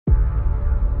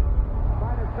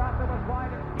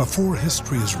Before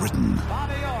history is written,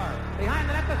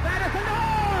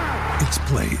 it's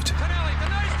played.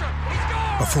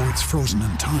 Before it's frozen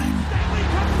in time,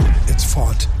 it's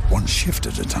fought one shift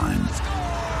at a time.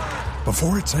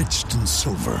 Before it's etched in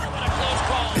silver,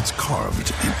 it's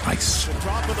carved in ice.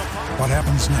 What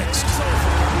happens next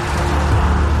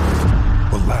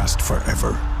will last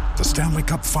forever. The Stanley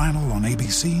Cup Final on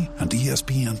ABC and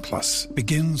ESPN Plus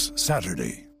begins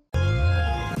Saturday.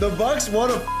 The Bucks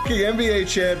won a fucking NBA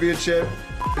championship.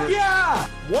 Yeah!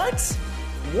 What?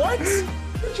 He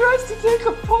tries to take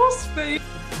a post fake.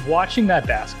 Watching that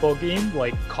basketball game,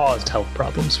 caused health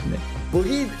problems for me.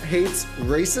 Boogie hates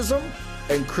racism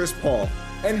and Chris Paul.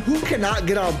 And who cannot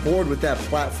get on board with that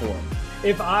platform?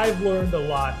 If I've learned a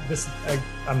lot,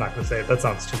 I'm not going to say it. That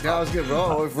sounds too Yeah, I was good.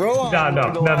 No. If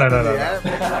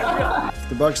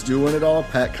the Bucks do win it all,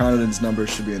 Pat Connaughton's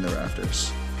numbers should be in the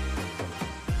rafters.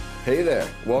 Hey there.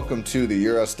 Welcome to the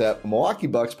Eurostep Milwaukee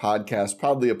Bucks podcast,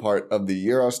 proudly a part of the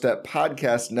Eurostep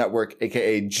Podcast Network,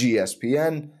 aka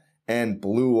GSPN, and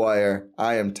Blue Wire.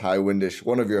 I am Ty Windish,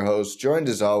 one of your hosts, joined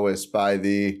as always by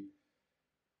the,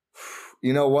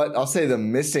 you know what? I'll say the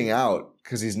missing out,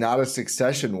 because he's not a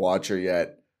Succession watcher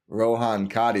yet, Rohan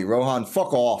Kadi. Rohan,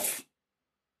 fuck off.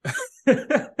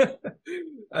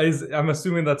 I'm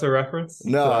assuming that's a reference?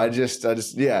 No, I just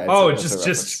yeah.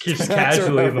 Just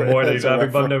casually in the morning, every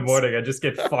Monday morning, I just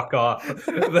get fuck off.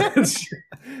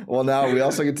 Well, now we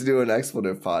also get to do an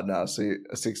expletive pod now. So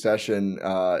Succession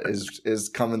is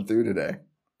coming through today.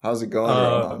 How's it going,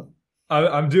 Rohan?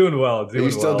 I'm doing well. Are you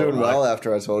still doing well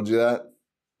after I told you that?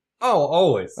 Oh,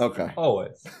 always. Okay.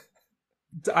 Always.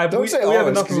 Don't say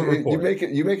always,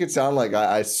 because you make it sound like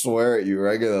I swear at you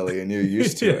regularly and you're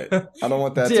used to it. I don't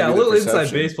want that to be a little perception.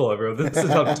 Inside baseball, everyone. This is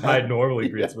how Ty normally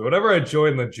greets me. Whenever I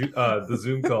join the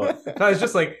Zoom call, Ty's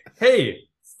just like, hey,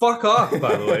 fuck off,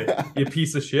 by the way, you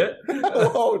piece of shit.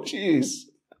 Oh, jeez.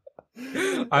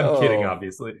 I'm kidding,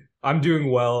 obviously. I'm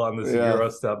doing well on this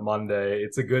Eurostep Monday.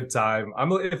 It's a good time.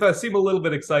 If I seem a little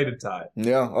bit excited, Ty.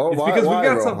 Yeah. Oh, it's why,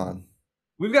 because Rohan?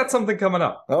 We've got something coming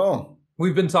up. Oh.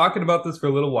 We've been talking about this for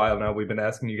a little while now. We've been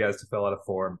asking you guys to fill out a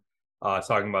form,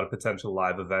 talking about a potential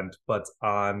live event. But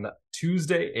on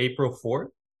Tuesday, April 4th,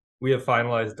 we have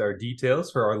finalized our details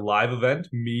for our live event.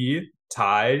 Me,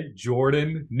 Ty,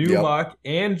 Jordan, Newmock,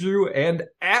 Andrew, and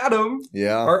Adam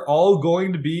are all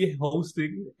going to be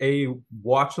hosting a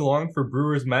watch-along for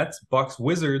Brewers Mets, Bucks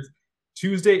Wizards,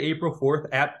 Tuesday, April 4th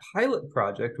at Pilot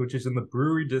Project, which is in the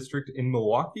Brewery District in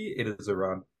Milwaukee. It is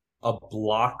around a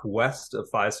block west of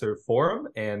Fiserv Forum,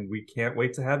 and we can't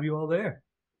wait to have you all there.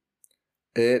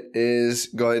 It is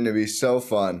going to be so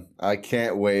fun. I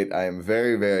can't wait. I am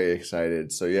very, very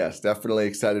excited. So yes, definitely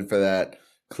excited for that.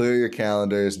 Clear your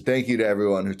calendars. Thank you to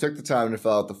everyone who took the time to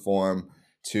fill out the form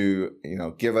to,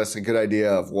 give us a good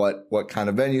idea of what kind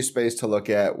of venue space to look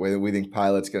at, whether we think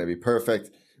Pilot's going to be perfect.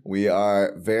 We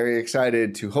are very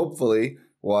excited to hopefully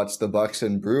watch the Bucks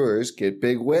and Brewers get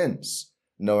big wins.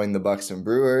 Knowing the Bucks and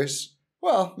Brewers,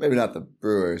 well, maybe not the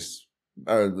Brewers,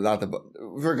 or not the,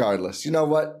 regardless. You know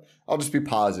what? I'll just be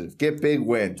positive. Get big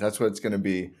wins. That's what it's going to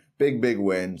be. Big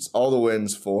wins. All the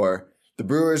wins for the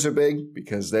Brewers are big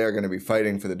because they are going to be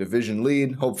fighting for the division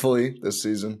lead, hopefully, this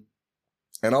season.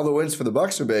 And all the wins for the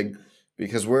Bucks are big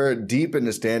because we're deep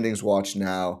into standings watch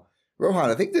now.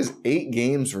 Rohan, I think there's 8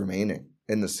 games remaining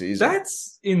in the season.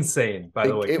 That's insane, by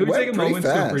the way. Can we take a moment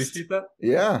to appreciate that?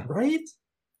 Yeah. Right?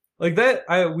 Like that,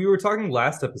 we were talking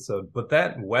last episode, but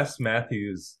that Wes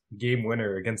Matthews game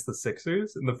winner against the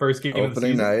Sixers in the first game of the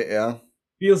season, opening night, yeah,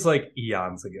 feels like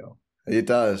eons ago. It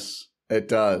does.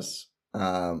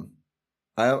 I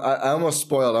almost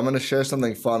spoiled. I'm going to share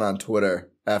something fun on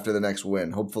Twitter after the next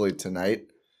win. Hopefully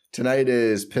tonight. Tonight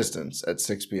is Pistons at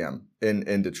 6 p.m.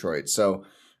 in Detroit. So,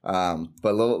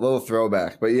 but little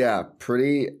throwback. But yeah,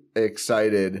 pretty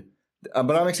excited.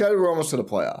 But I'm excited we're almost to the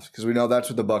playoffs because we know that's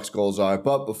what the Bucks' goals are.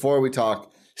 But before we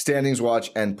talk standings watch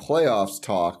and playoffs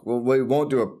talk, we won't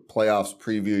do a playoffs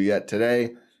preview yet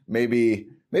today. Maybe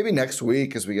next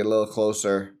week as we get a little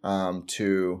closer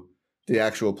to the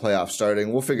actual playoffs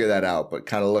starting. We'll figure that out. But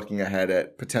kind of looking ahead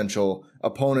at potential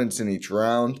opponents in each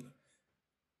round.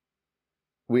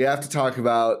 We have to talk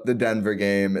about the Denver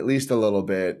game, at least a little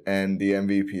bit, and the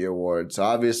MVP award. So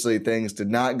obviously things did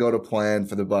not go to plan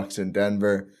for the Bucks in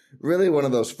Denver. Really one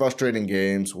of those frustrating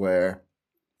games where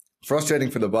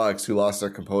frustrating for the Bucks who lost their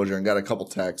composure and got a couple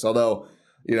techs. Although,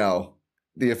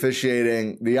 the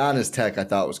officiating, the Giannis tech I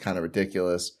thought was kind of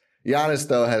ridiculous. Giannis,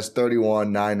 though, has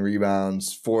 31, 9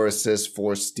 rebounds, 4 assists,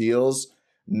 4 steals.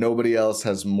 Nobody else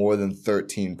has more than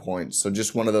 13 points. So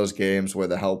just one of those games where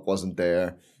the help wasn't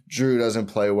there. Drew doesn't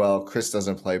play well. Chris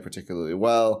doesn't play particularly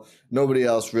well. Nobody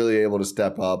else really able to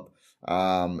step up.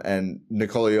 And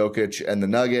Nikola Jokic and the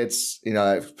Nuggets,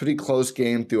 a pretty close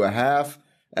game through a half,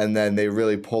 and then they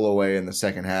really pull away in the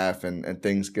second half and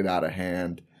things get out of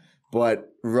hand. But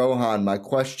Rohan, my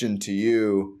question to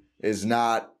you is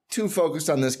not too focused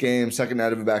on this game. Second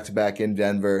night of a back-to-back in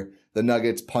Denver. The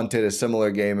Nuggets punted a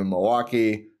similar game in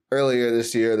Milwaukee earlier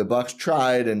this year. The Bucks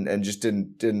tried and just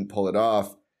didn't pull it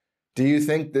off. Do you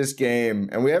think this game,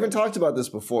 and we haven't talked about this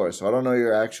before, so I don't know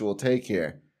your actual take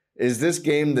here, is this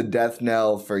game the death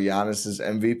knell for Giannis's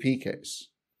MVP case?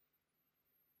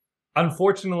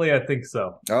 Unfortunately, I think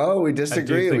so. Oh, we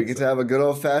disagree. We get so. to have a good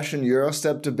old-fashioned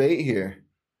Eurostep debate here.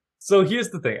 So here's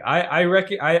the thing.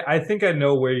 I think I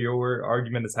know where your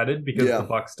argument is headed because the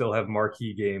Bucks still have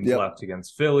marquee games left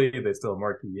against Philly. They still have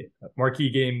marquee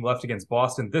game left against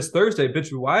Boston this Thursday. Which,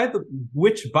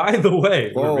 by the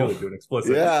way, we're really doing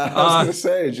explicit. Yeah, I was going to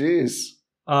say, geez.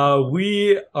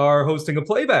 We are hosting a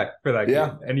playback for that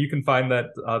game, and you can find that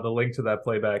the link to that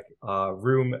playback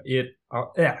room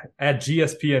at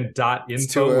gspn.info. It's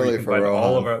too early for find Rohan.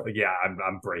 all of our. Yeah,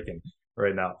 I'm breaking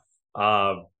right now.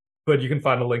 But you can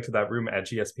find a link to that room at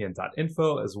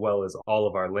gspn.info, as well as all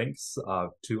of our links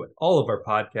to all of our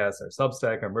podcasts, our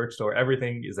Substack, our merch store.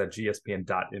 Everything is at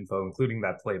gspn.info, including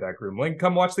that playback room link.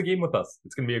 Come watch the game with us.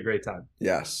 It's going to be a great time.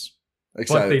 Yes.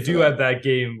 Excited but they do have that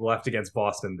game left against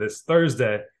Boston this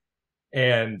Thursday.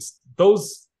 And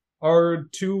those are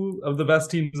two of the best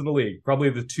teams in the league.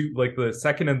 Probably the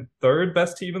second and third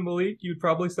best team in the league, you'd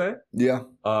probably say. Yeah.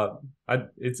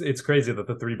 It's crazy that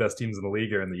the three best teams in the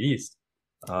league are in the East.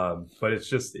 But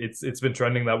it's been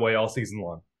trending that way all season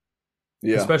long.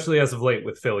 Yeah. Especially as of late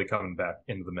with Philly coming back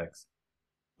into the mix.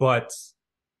 But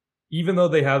even though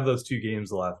they have those two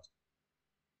games left,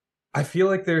 I feel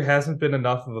like there hasn't been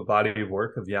enough of a body of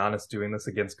work of Giannis doing this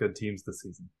against good teams this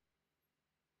season.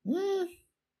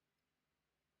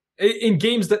 In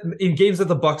games that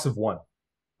the Bucks have won.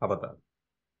 How about that?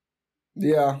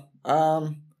 Yeah.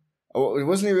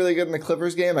 Wasn't he really good in the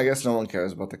Clippers game? I guess no one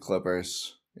cares about the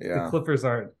Clippers. Yeah. The Clippers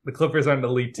aren't an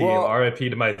elite team. Well, RIP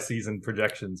to my season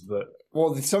projections, but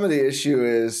some of the issue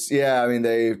is,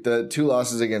 the two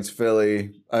losses against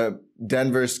Philly,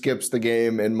 Denver skips the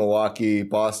game in Milwaukee,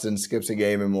 Boston skips a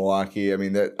game in Milwaukee. I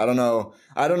mean, I don't know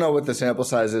what the sample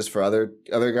size is for other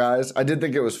guys. I did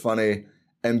think it was funny.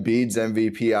 Embiid's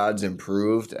MVP odds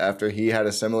improved after he had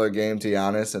a similar game to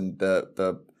Giannis, and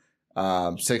the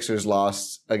Sixers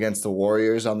lost against the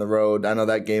Warriors on the road. I know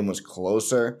that game was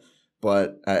closer.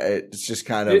 But it's just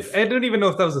kind of... I don't even know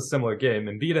if that was a similar game.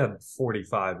 Embiid had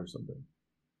 45 or something.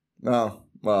 Oh,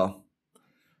 well.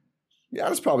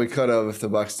 Giannis probably could have if the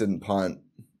Bucks didn't punt.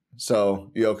 So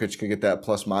Jokic could get that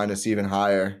plus-minus even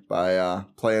higher by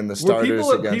playing the starters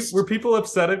against... Were people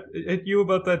upset at you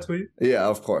about that tweet? Yeah,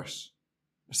 of course.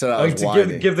 I said I was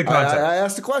whining. Give the context. I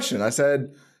asked the question. I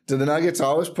said... Do the Nuggets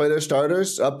always play their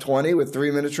starters up 20 with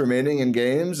 3 minutes remaining in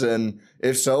games? And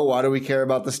if so, why do we care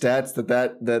about the stats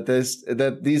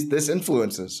this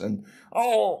influences? And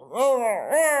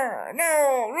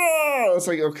it's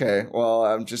like, okay, well,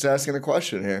 I'm just asking a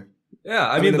question here. Yeah,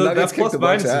 I mean that plus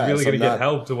minus is really going to get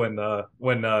helped when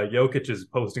Jokic is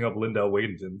posting up Lindell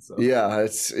Wigginton. So. Yeah,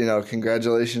 it's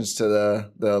congratulations to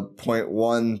the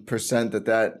 0.1%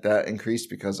 that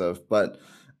increased because of, but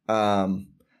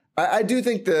I do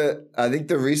think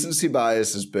the recency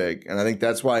bias is big, and I think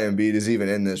that's why Embiid is even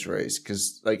in this race,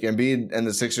 because Embiid and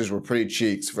the Sixers were pretty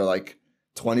cheeks for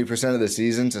 20% of the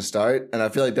season to start, and I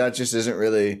feel like that just isn't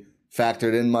really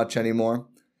factored in much anymore.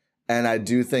 And I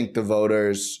do think the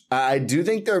voters, I do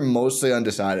think they're mostly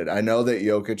undecided. I know that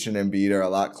Jokic and Embiid are a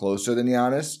lot closer than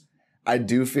Giannis. I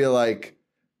do feel like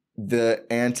the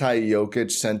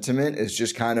anti-Jokic sentiment is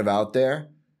just kind of out there.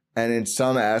 And in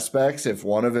some aspects, if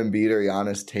one of Embiid or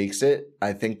Giannis takes it,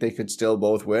 I think they could still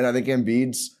both win. I think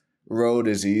Embiid's road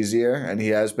is easier, and he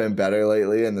has been better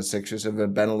lately, and the Sixers have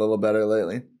been a little better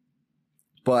lately.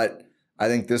 But I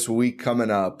think this week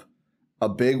coming up, a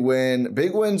big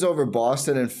wins over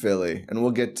Boston and Philly, and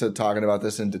we'll get to talking about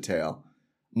this in detail,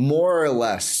 more or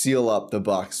less seal up the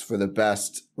Bucks for the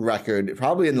best record,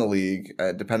 probably in the league,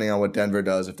 depending on what Denver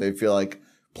does, if they feel like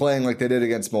playing like they did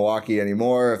against Milwaukee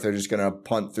anymore, if they're just going to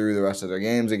punt through the rest of their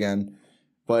games again.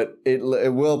 But it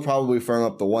will probably firm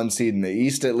up the 1 seed in the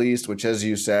East at least, which, as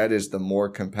you said, is the more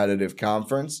competitive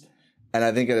conference. And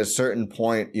I think at a certain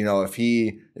point, if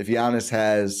Giannis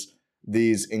has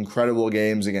these incredible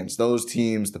games against those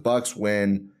teams, the Bucks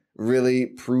win,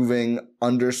 really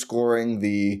underscoring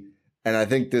and I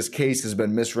think this case has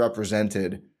been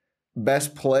misrepresented,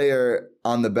 best player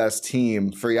on the best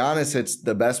team. For Giannis, it's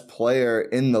the best player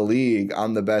in the league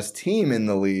on the best team in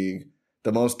the league,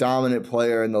 the most dominant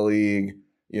player in the league,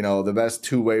 the best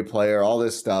two-way player, all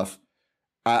this stuff.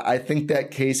 I think that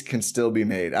case can still be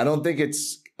made. I don't think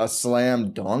it's a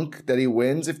slam dunk that he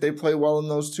wins if they play well in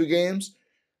those 2 games,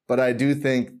 but I do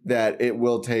think that it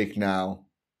will take now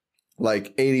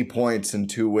like 80 points and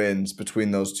 2 wins between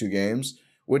those 2 games,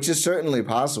 which is certainly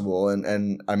possible.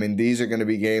 And I mean, these are going to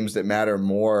be games that matter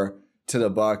more to the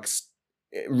Bucks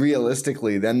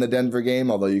realistically than the Denver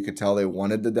game, although you could tell they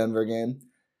wanted the Denver game.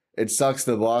 It sucks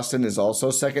that Boston is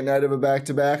also second night of a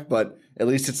back-to-back, but at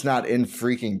least it's not in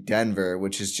freaking Denver,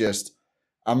 which is just,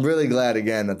 I'm really glad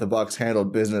again that the Bucks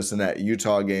handled business in that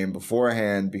Utah game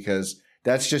beforehand, because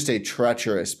that's just a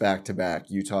treacherous back-to-back,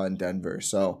 Utah and Denver.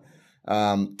 So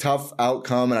tough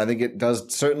outcome, and I think it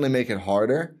does certainly make it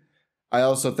harder. I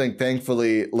also think,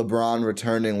 thankfully, LeBron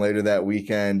returning later that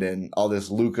weekend and all this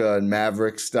Luka and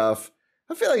Maverick stuff,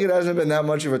 I feel like it hasn't been that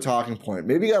much of a talking point.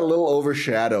 Maybe got a little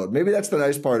overshadowed. Maybe that's the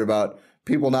nice part about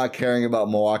people not caring about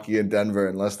Milwaukee and Denver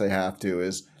unless they have to,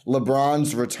 is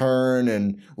LeBron's return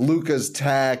and Luka's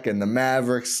tech and the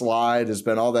Maverick slide has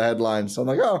been all the headlines. So I'm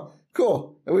like, oh,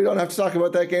 cool. And we don't have to talk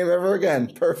about that game ever again.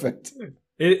 Perfect.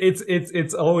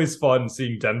 It's always fun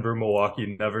seeing Denver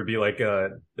Milwaukee never be like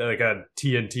a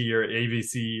TNT or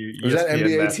ABC. Was that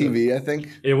NBA matchup. TV? I think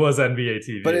it was NBA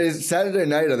TV. But is Saturday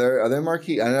night? Are there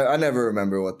marquee? I never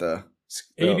remember what the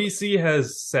ABC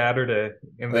has Saturday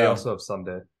and they also have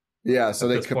Sunday. Yeah, so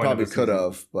they could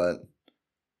have, but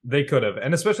they could have,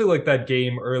 and especially like that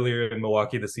game earlier in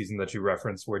Milwaukee this season that you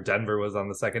referenced, where Denver was on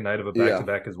the second night of a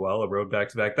back-to-back as well, a road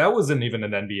back-to-back. That wasn't even an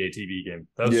NBA TV game.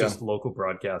 That was just local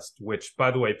broadcast, which,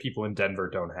 by the way, people in Denver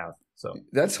don't have. So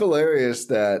that's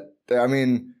hilarious. I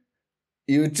mean,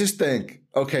 you would just think,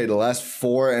 okay, the last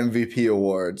 4 MVP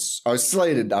awards are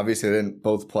slated. Obviously, they didn't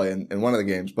both play in one of the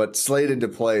games, but slated to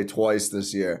play twice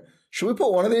this year. Should we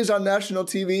put one of these on national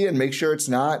TV and make sure it's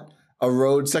not a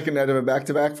road second night of a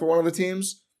back-to-back for one of the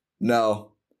teams?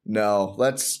 No.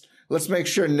 Let's make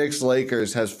sure Knicks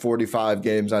Lakers has 45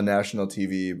 games on national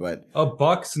TV, but a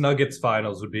Bucks Nuggets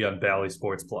finals would be on Bally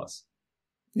Sports Plus.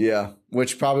 Yeah,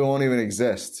 which probably won't even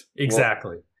exist.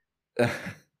 Exactly. But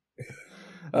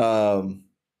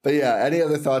yeah, any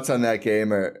other thoughts on that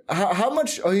game, or how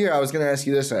much? Oh, here, I was going to ask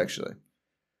you this actually.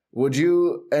 Would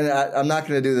you? And I'm not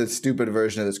going to do the stupid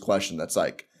version of this question. That's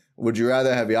like, would you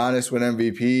rather have Giannis win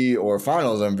MVP or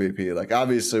Finals MVP? Like,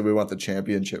 obviously, we want the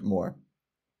championship more.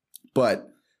 But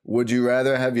would you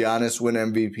rather have Giannis win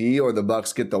MVP or the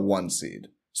Bucks get the 1 seed?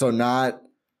 So not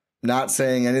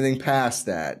saying anything past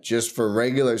that, just for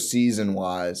regular season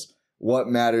wise, what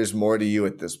matters more to you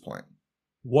at this point?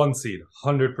 1 seed,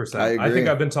 100%. I think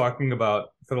I've been talking about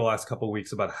for the last couple of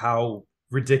weeks about how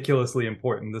ridiculously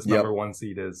important this number 1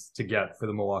 seed is to get for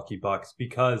the Milwaukee Bucks,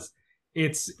 because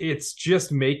it's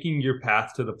just making your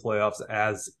path to the playoffs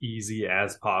as easy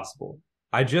as possible.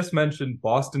 I just mentioned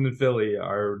Boston and Philly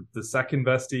are the second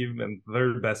best team and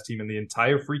third best team in the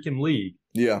entire freaking league.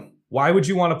 Yeah. Why would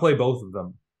you want to play both of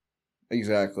them?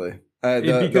 Exactly.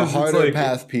 The harder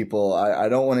path people, I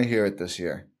don't want to hear it this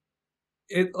year.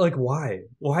 Why?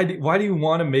 Why do you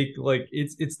want to make, like,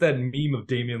 it's that meme of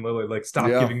Damian Lillard, like, stop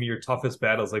giving me your toughest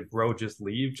battles, like, bro, just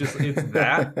leave. It's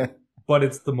that. But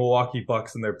it's the Milwaukee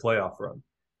Bucks and their playoff run.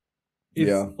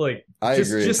 It's like, I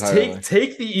agree just entirely.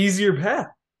 take the easier path.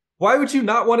 Why would you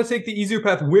not want to take the easier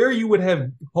path where you would have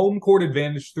home court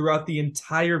advantage throughout the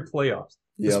entire playoffs?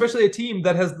 Yep. Especially a team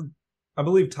that has, I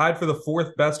believe, tied for the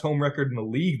 4th best home record in the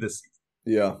league this season.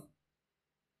 Yeah.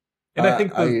 And I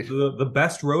think the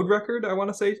best road record, I want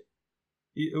to say,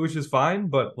 which is fine,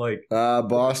 but like...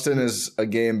 Boston is a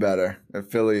game better, and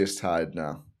Philly is tied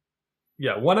now.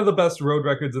 Yeah, one of the best road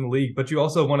records in the league, but you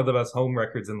also have one of the best home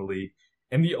records in the league.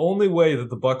 And the only way that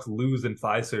the Bucks lose in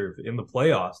Fiserv in the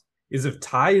playoffs is if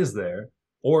Ty is there,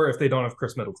 or if they don't have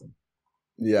Chris Middleton.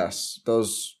 Yes,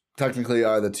 those technically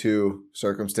are the 2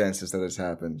 circumstances that has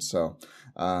happened. So,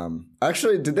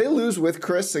 actually, did they lose with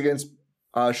Chris against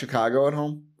Chicago at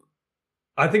home?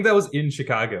 I think that was in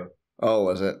Chicago. Oh,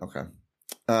 was it? Okay.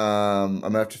 I'm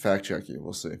gonna have to fact check you.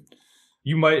 We'll see.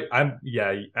 You might.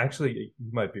 Actually,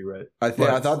 you might be right. I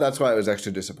thought that's why it was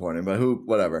extra disappointing. But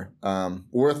whatever.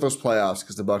 Worthless playoffs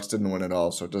because the Bucks didn't win at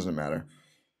all, so it doesn't matter.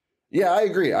 Yeah, I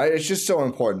agree. It's just so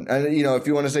important. And if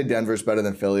you want to say Denver's better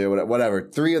than Philly or whatever,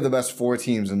 3 of the best 4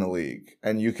 teams in the league,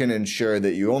 and you can ensure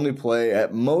that you only play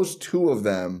at most 2 of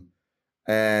them,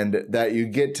 and that you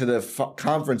get to the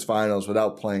conference finals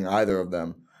without playing either of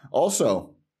them.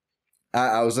 Also,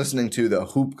 I was listening to the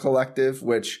Hoop Collective,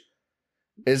 which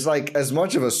is like as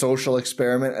much of a social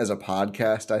experiment as a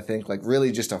podcast, I think. Like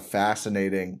really just a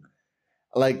fascinating,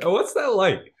 like. Oh, what's that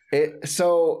like?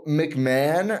 So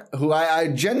McMahon, who I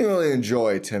genuinely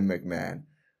enjoy, Tim McMahon,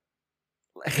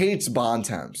 hates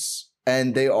Bontemps.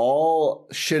 And they all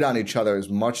shit on each other as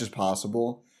much as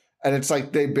possible. And it's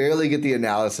like they barely get the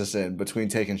analysis in between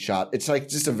taking shots. It's like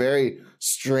just a very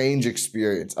strange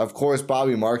experience. Of course,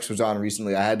 Bobby Marks was on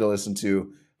recently. I had to listen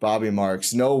to Bobby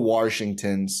Marks. No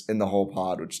Washingtons in the whole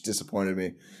pod, which disappointed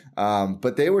me.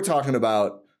 But they were talking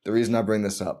about the reason I bring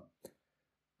this up.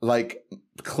 Like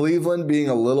Cleveland being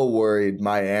a little worried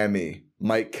Miami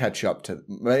might catch up to,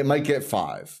 might get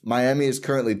 5. Miami is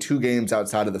currently 2 games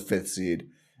outside of the 5th seed.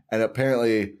 And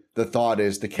apparently the thought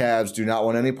is the Cavs do not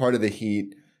want any part of the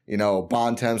Heat. You know,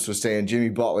 Bontemps was saying Jimmy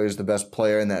Butler is the best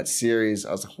player in that series.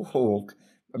 I was like, whoa,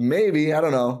 maybe, I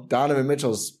don't know. Donovan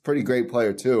Mitchell's a pretty great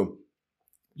player too.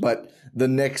 But the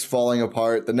Knicks falling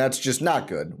apart, the Nets just not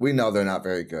good. We know they're not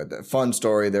very good. Fun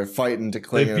story. They're fighting to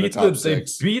cling in the top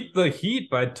 6. They beat the Heat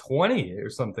by 20 or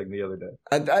something the other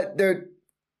day.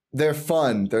 They're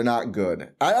fun. They're not good.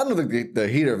 I don't think the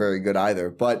Heat are very good either.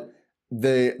 But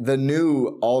the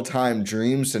new all-time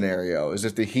dream scenario is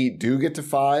if the Heat do get to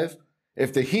 5,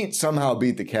 if the Heat somehow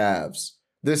beat the Cavs,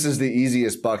 this is the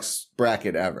easiest Bucks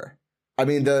bracket ever. I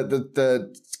mean,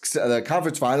 the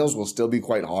conference finals will still be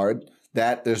quite hard.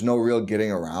 That there's no real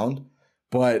getting around.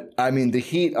 But, I mean, the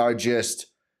Heat are just,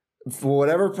 for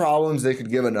whatever problems they could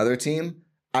give another team,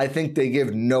 I think they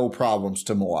give no problems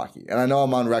to Milwaukee. And I know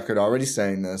I'm on record already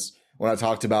saying this when I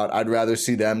talked about I'd rather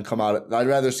see them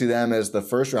as the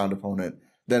first round opponent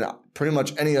than pretty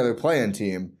much any other play-in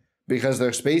team because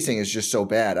their spacing is just so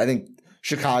bad. I think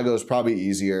Chicago is probably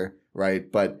easier,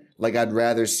 right? But, like, I'd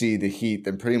rather see the Heat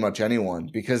than pretty much anyone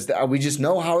because we just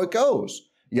know how it goes.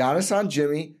 Giannis on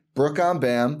Jimmy, Brook on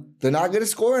Bam, they're not going to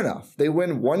score enough. They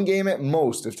win 1 game at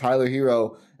most if Tyler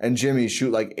Hero and Jimmy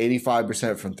shoot like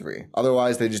 85% from 3.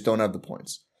 Otherwise, they just don't have the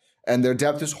points. And their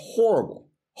depth is horrible.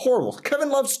 Horrible. Kevin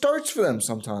Love starts for them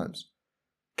sometimes.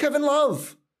 Kevin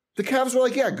Love. The Cavs were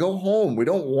like, yeah, go home. We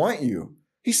don't want you.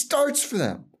 He starts for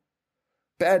them.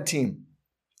 Bad team.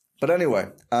 But anyway,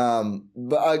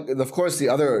 of course, the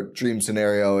other dream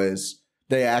scenario is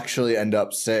they actually end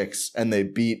up 6 and they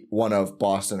beat one of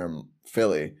Boston or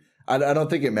Philly. I don't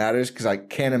think it matters because I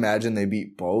can't imagine they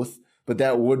beat both, but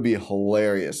that would be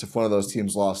hilarious if one of those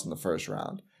teams lost in the first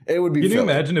round. It would be Philly. Can you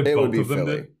imagine if both of them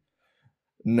did?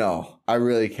 No, I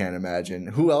really can't imagine.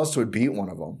 Who else would beat one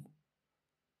of them?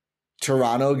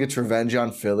 Toronto gets revenge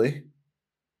on Philly?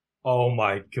 Oh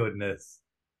my goodness.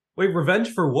 Wait,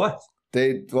 revenge for what?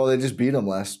 They just beat them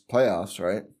last playoffs,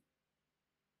 right?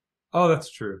 Oh,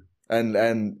 that's true. And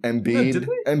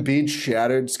Embiid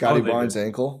shattered Scotty Barnes'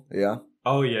 ankle. Yeah.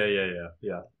 Oh, yeah,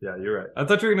 you're right. I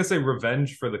thought you were going to say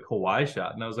revenge for the Kawhi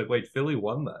shot, and I was like, wait, Philly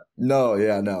won that. No,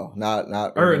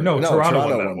 not. Or no,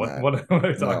 Toronto won that. What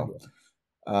are you talking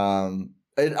about?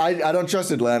 I don't trust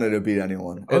Atlanta to beat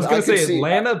anyone. I was going to say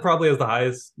Atlanta probably has the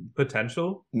highest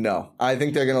potential. No, I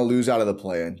think they're going to lose out of the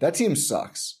play-in. That team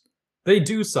sucks. They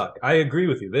do suck. I agree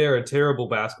with you. They are a terrible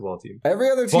basketball team. Every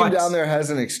other team down there has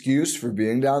an excuse for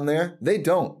being down there. They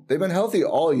don't. They've been healthy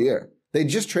all year. They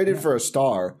just traded for a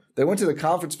star. They went to the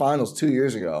conference finals 2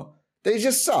 years ago. They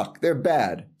just suck. They're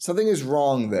bad. Something is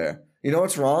wrong there. You know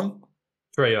what's wrong?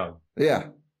 Trae Young. Yeah.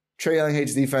 Trae Young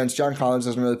hates defense. John Collins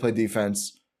doesn't really play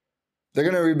defense. They're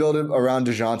going to rebuild it around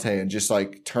DeJounte and just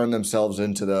like turn themselves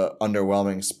into the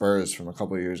underwhelming Spurs from a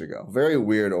couple of years ago. Very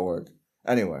weird org.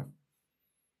 Anyway.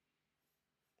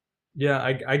 Yeah,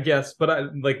 I guess,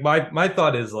 but my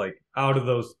thought is like out of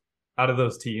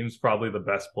those teams, probably the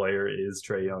best player is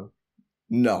Trae Young.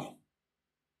 No,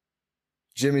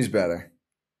 Jimmy's better.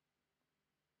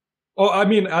 Oh, I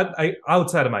mean, I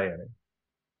outside of Miami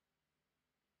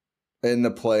in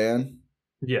the play-in.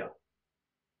 Yeah,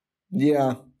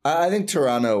 I think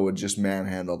Toronto would just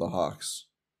manhandle the Hawks.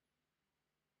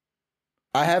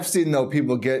 I have seen, though,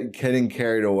 people getting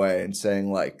carried away and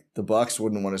saying, like, the Bucks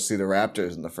wouldn't want to see the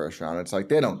Raptors in the first round. It's like,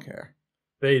 they don't care.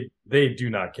 They do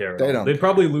not care at all. They'd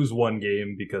probably lose 1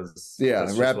 game because... Yeah,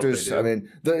 the Raptors, I mean,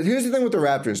 here's the thing with the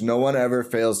Raptors. No one ever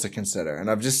fails to consider. And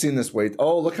I've just seen this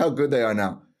look how good they are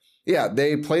now. Yeah,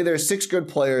 they play their 6 good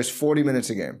players 40 minutes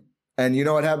a game. And you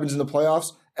know what happens in the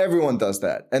playoffs? Everyone does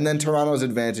that. And then Toronto's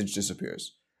advantage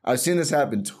disappears. I've seen this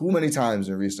happen too many times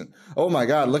in recent. Oh my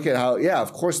God, look at how, yeah,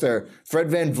 of course Fred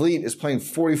VanVleet is playing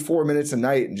 44 minutes a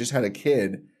night and just had a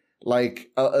kid.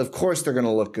 Like, of course they're going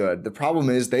to look good. The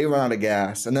problem is they run out of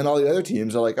gas. And then all the other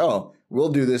teams are like, oh, we'll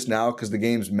do this now because the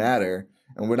games matter.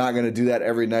 And we're not going to do that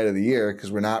every night of the year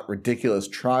because we're not ridiculous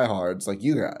tryhards like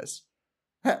you guys.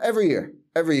 Every year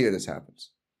this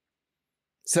happens.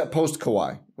 Set post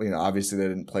Kawhi. Obviously they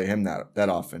didn't play him that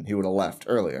often. He would have left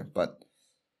earlier, but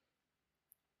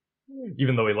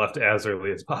even though he left as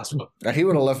early as possible. he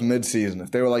would have left mid-season.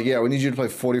 If they were like, yeah, we need you to play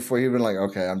 44, he'd been like,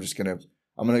 okay, I'm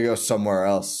gonna go somewhere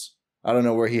else. I don't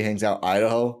know where he hangs out.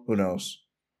 Idaho? Who knows?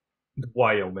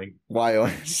 Wyoming.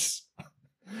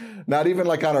 Not even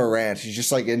like on a ranch. He's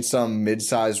just like in some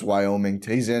mid-sized Wyoming.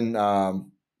 He's in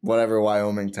whatever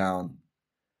Wyoming town.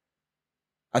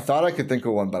 I thought I could think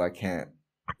of one, but I can't.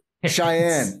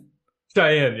 Cheyenne,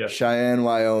 yeah. Cheyenne,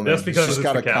 Wyoming. That's because he's just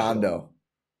got a condo.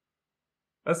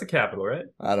 That's the capital, right?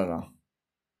 I don't know.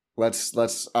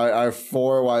 Our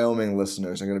 4 Wyoming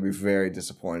listeners are going to be very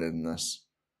disappointed in this.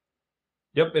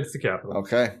 Yep, it's the capital.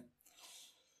 Okay.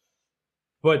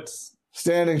 But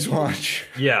standings watch.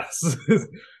 Yes.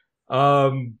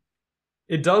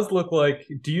 It does look like.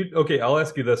 Okay, I'll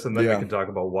ask you this, and then we can talk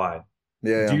about why.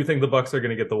 Yeah. Do you think the Bucks are going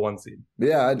to get the 1 seed?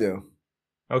 Yeah, I do.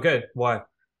 Okay, why?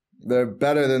 They're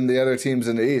better than the other teams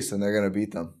in the East, and they're going to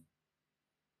beat them.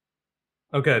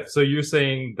 Okay, so you're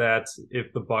saying that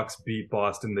if the Bucks beat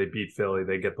Boston, they beat Philly,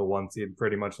 they get the 1 seed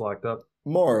pretty much locked up?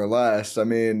 More or less. I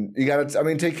mean,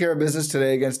 take care of business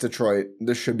today against Detroit.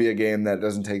 This should be a game that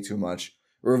doesn't take too much.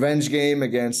 Revenge game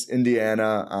against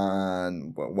Indiana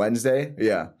on Wednesday.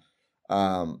 Yeah.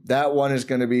 That one's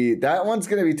going to be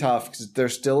tough because they're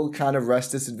still kind of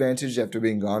rest disadvantaged after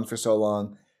being gone for so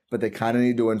long, but they kind of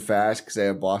need to win fast because they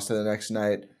have Boston the next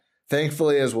night.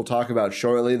 Thankfully, as we'll talk about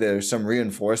shortly, there's some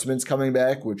reinforcements coming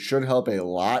back, which should help a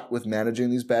lot with managing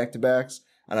these back-to-backs,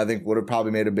 and I think would have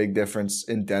probably made a big difference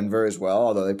in Denver as well,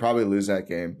 although they probably lose that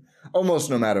game almost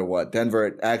no matter what.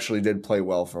 Denver actually did play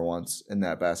well for once in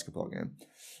that basketball game.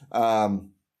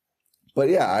 But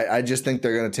yeah, I just think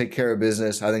they're going to take care of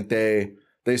business. I think they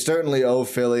certainly owe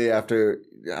Philly after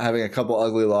having a couple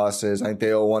ugly losses. I think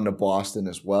they owe one to Boston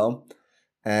as well.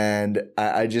 And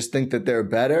I just think that they're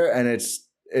better, and it's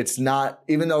not,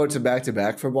 even though it's a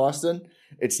back-to-back for Boston,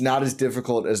 it's not as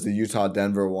difficult as the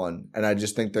Utah-Denver one. And I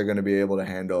just think they're going to be able to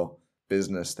handle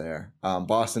business there.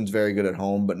 Boston's very good at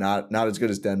home, but not as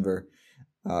good as Denver.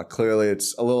 Clearly,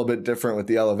 it's a little bit different with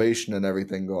the elevation and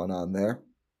everything going on there.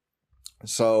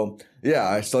 So, yeah,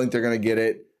 I still think they're going to get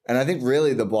it. And I think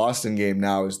really the Boston game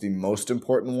now is the most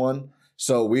important one.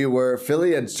 So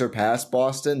Philly had surpassed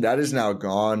Boston. That is now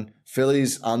gone.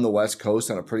 Philly's on the West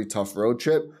Coast on a pretty tough road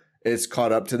trip. It's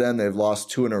caught up to them. They've lost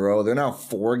 2 in a row. They're now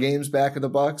 4 games back of the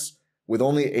Bucks. With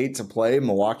only 8 to play,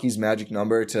 Milwaukee's magic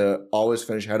number to always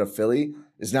finish ahead of Philly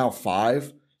is now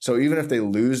 5. So even if they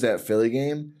lose that Philly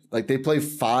game, like they play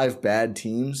 5 bad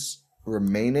teams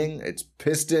remaining. It's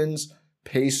Pistons,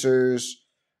 Pacers,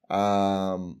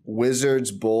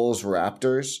 Wizards, Bulls,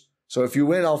 Raptors. So if you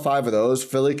win all 5 of those,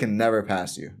 Philly can never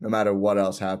pass you, no matter what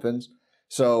else happens.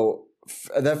 So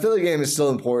that Philly game is still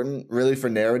important, really, for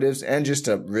narratives and just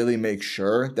to really make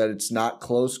sure that it's not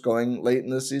close going late in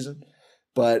the season.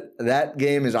 But that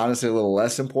game is honestly a little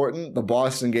less important. The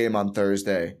Boston game on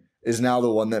Thursday is now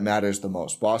the one that matters the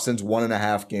most. Boston's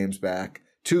 1.5 games back,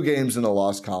 2 games in the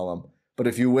loss column. But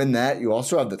if you win that, you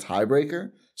also have the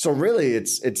tiebreaker. So really,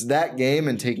 it's that game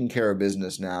and taking care of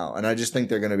business now. And I just think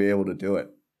they're going to be able to do it.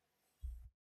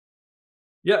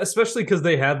 Yeah, especially because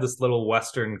they had this little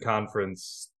Western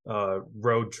Conference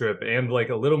road trip and like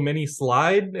a little mini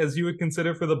slide, as you would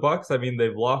consider, for the Bucks. I mean,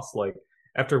 they've lost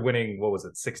after winning, what was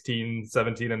it, 16,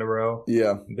 17 in a row?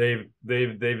 Yeah. They've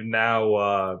now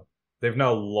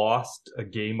lost a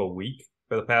game a week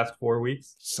for the past 4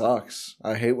 weeks. Sucks.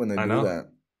 I hate when they do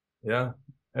that. Yeah.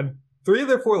 And 3 of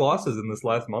their 4 losses in this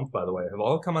last month, by the way, have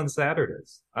all come on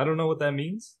Saturdays. I don't know what that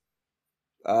means.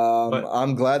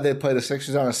 I'm glad they play the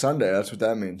Sixers on a Sunday. That's what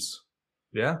that means.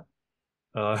 Yeah.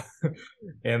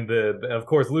 And of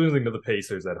course, losing to the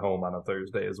Pacers at home on a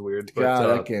Thursday is weird. But,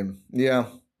 that game. Yeah.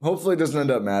 Hopefully it doesn't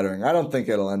end up mattering. I don't think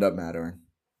it'll end up mattering.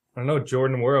 I don't know.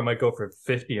 Jordan Nwora might go for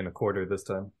 50 and a quarter this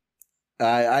time.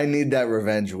 I need that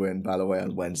revenge win, by the way,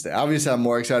 on Wednesday. Obviously, I'm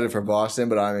more excited for Boston,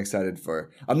 but I'm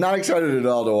not excited at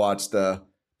all to watch the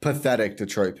pathetic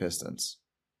Detroit Pistons.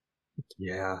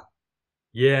 Yeah.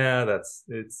 Yeah,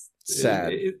 it's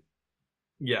sad.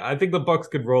 Yeah, I think the Bucks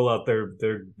could roll out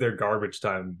their garbage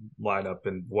time lineup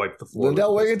and wipe the floor.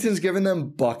 Lindell Wigginton's giving them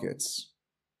buckets.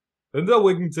 Lindell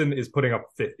Wigginton is putting up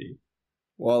 50.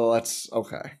 Well, that's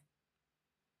okay.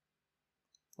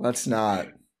 Let's not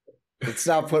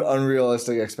put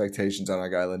unrealistic expectations on our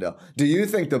guy Lindell. Do you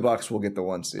think the Bucks will get the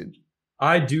 1 seed?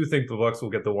 I do think the Bucks will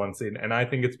get the 1 seed, and I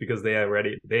think it's because they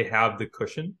have the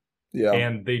cushion. Yeah.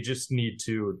 And they just need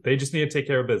to take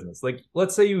care of business. Like,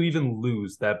 let's say you even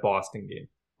lose that Boston game.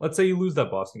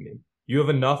 You have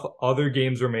enough other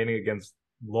games remaining against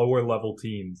lower level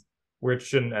teams where it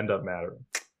shouldn't end up mattering.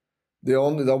 The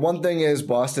one thing is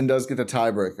Boston does get the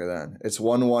tiebreaker then. It's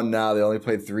 1-1 now. They only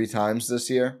played 3 times this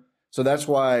year. So that's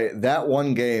why that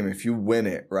one game, if you win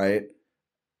it, right?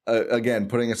 Again,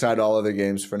 putting aside all other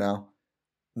games for now,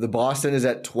 the Boston is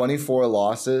at 24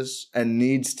 losses and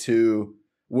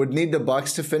would need the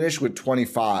Bucks to finish with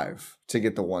 25 to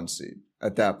get the 1 seed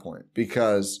at that point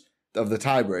because of the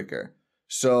tiebreaker.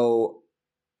 So,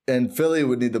 and Philly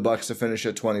would need the Bucks to finish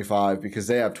at 25 because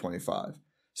they have 25.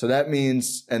 So that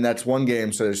means, and that's one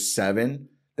game, so there's 7.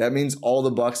 That means all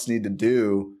the Bucks need to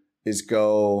do is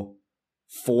go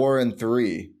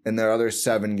 4-3 in their other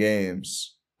 7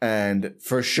 games. And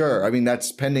for sure, I mean,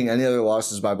 that's pending any other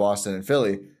losses by Boston and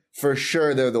Philly. For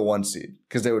sure, they're the 1 seed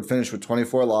because they would finish with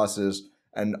 24 losses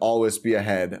and always be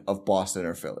ahead of Boston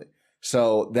or Philly.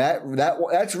 So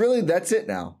that's it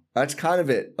now. That's kind of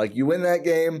it. Like you win that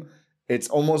game, it's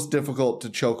almost difficult to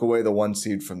choke away the 1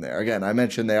 seed from there. Again, I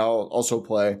mentioned they all also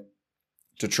play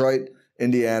Detroit,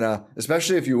 Indiana,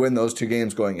 especially if you win those 2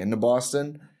 games going into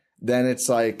Boston, then it's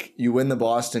like you win the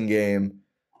Boston game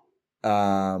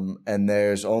and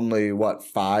there's only,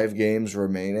 5 games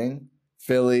remaining?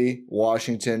 Philly,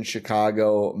 Washington,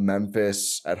 Chicago,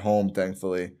 Memphis at home,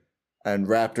 thankfully, and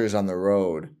Raptors on the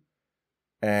road.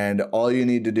 And all you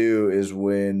need to do is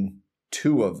win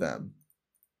 2 of them.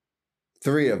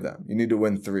 3 of them. You need to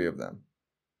win 3 of them.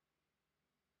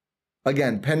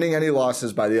 Again, pending any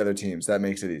losses by the other teams, that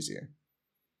makes it easier.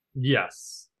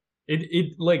 Yes.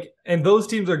 And those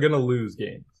teams are going to lose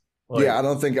games. Yeah, I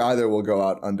don't think either will go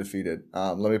out undefeated.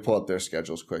 Let me pull up their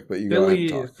schedules quick, but you go ahead and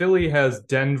talk. Philly has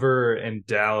Denver and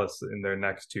Dallas in their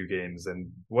next 2 games,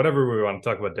 and whatever we want to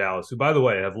talk about Dallas, who, by the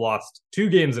way, have lost 2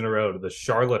 games in a row to the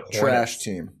Charlotte Hornets. Trash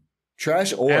team.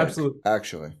 Trash org, absolutely.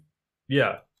 Actually.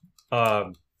 Yeah.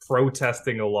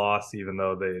 Protesting a loss, even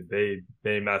though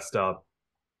they messed up.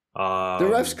 The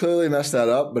refs clearly messed that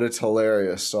up, but it's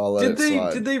hilarious, so I'll let it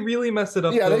slide. Did they really mess it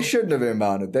up? Yeah, they shouldn't have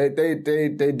inbounded.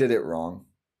 They did it wrong.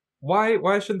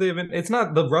 Why shouldn't they have been? It's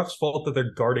not the ref's fault that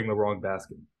they're guarding the wrong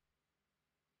basket.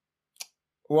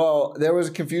 Well, there was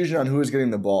confusion on who was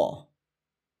getting the ball.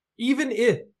 Even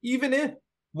if,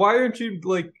 why aren't you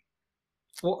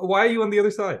why are you on the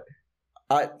other side?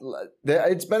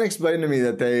 It's been explained to me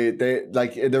that they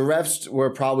like the refs were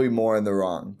probably more in the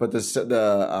wrong, but the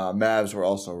Mavs were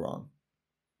also wrong.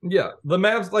 Yeah, the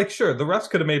Mavs, sure, the refs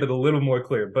could have made it a little more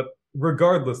clear, but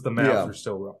regardless, the Mavs were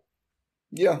still wrong.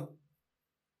 Yeah.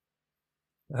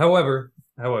 However,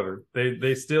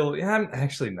 they still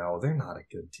actually no, they're not a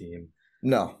good team.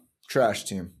 No, trash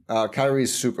team.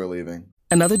 Kyrie's super leaving.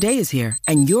 Another day is here,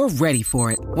 and you're ready for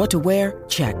it. What to wear?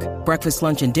 Check. Breakfast,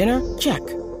 lunch, and dinner? Check.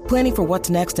 Planning for what's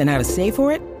next and how to save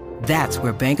for it? That's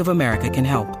where Bank of America can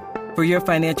help. For your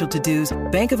financial to-dos,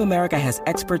 Bank of America has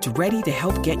experts ready to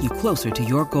help get you closer to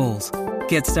your goals.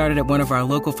 Get started at one of our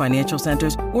local financial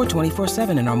centers or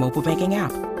 24/7 in our mobile banking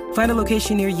app. Find a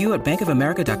location near you at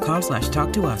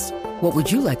bankofamerica.com/talktous. What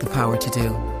would you like the power to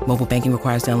do? Mobile banking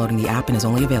requires downloading the app and is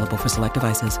only available for select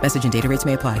devices. Message and data rates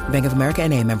may apply. Bank of America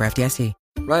NA, member FDIC.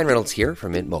 Ryan Reynolds here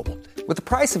from Mint Mobile. With the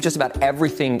price of just about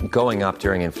everything going up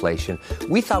during inflation,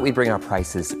 we thought we'd bring our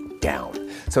prices down.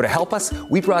 So to help us,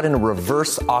 we brought in a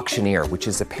reverse auctioneer, which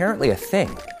is apparently a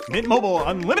thing. Mint Mobile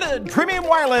Unlimited Premium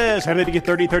Wireless. How to get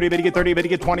 30, 30, bit to get 30, bit to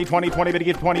get 20, 20, 20, bit to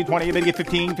get 20, 20, bit to get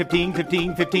 15, 15,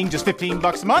 15, 15, just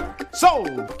 $15 a month?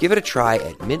 Sold! Give it a try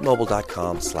at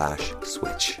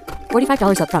mintmobile.com/switch.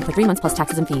 $45 up front for 3 months plus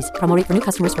taxes and fees. Promo rate for new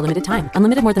customers for limited time.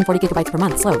 Unlimited more than 40 gigabytes per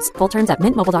month. Slows full terms at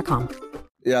mintmobile.com.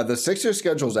 Yeah, the Sixers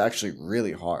schedule is actually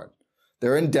really hard.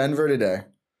 They're in Denver today.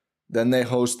 Then they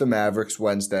host the Mavericks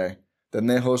Wednesday. Then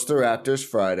they host the Raptors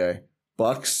Friday.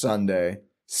 Bucks Sunday.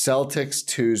 Celtics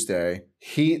Tuesday.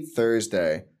 Heat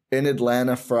Thursday. In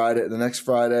Atlanta Friday, the next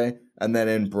Friday. And then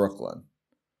in Brooklyn.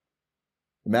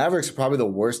 The Mavericks are probably the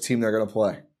worst team they're going to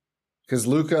play. Because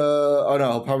Luka,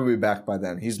 he'll probably be back by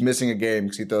then. He's missing a game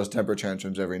because he throws temper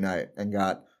tantrums every night and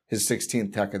got his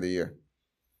 16th tech of the year.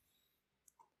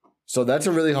 So that's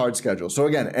a really hard schedule. So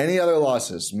again, any other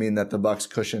losses mean that the Bucks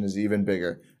cushion is even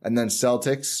bigger. And then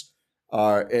Celtics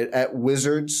are at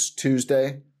Wizards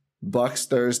Tuesday, Bucks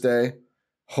Thursday,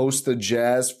 host the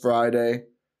Jazz Friday,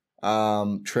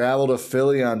 travel to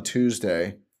Philly on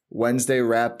Tuesday, Wednesday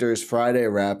Raptors, Friday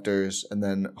Raptors, and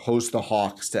then host the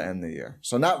Hawks to end the year.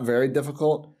 So not very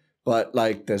difficult, but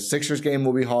the Sixers game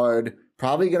will be hard.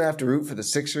 Probably going to have to root for the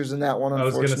Sixers in that one,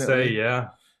 unfortunately. I was going to say,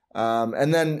 yeah.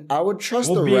 And then I would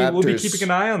trust the Raptors. We'll be keeping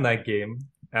an eye on that game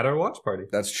at our watch party.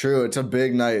 That's true. It's a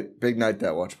big night,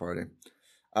 that watch party.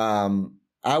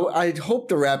 I hope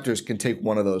the Raptors can take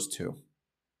one of those two.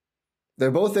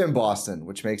 They're both in Boston,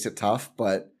 which makes it tough,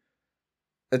 but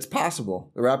it's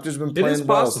possible. The Raptors have been playing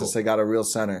well since they got a real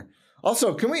center.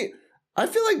 Also, I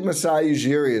feel like Masai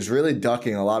Ujiri is really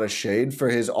ducking a lot of shade for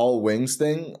his all wings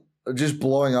thing just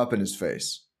blowing up in his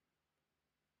face.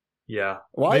 Yeah.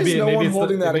 Why is no one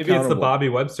holding that accountable? Maybe it's the Bobby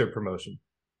Webster promotion.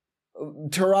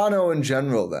 Toronto in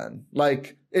general, then.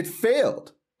 Like, it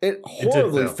failed. It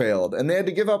horribly failed. And they had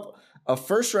to give up a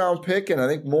first-round pick and I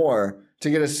think more to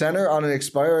get a center on an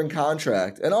expiring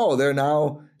contract. And, they're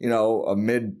now, a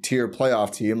mid-tier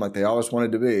playoff team like they always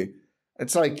wanted to be.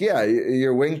 It's like, yeah,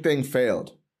 your wing thing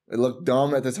failed. It looked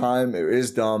dumb at the time. It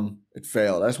is dumb. It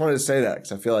failed. I just wanted to say that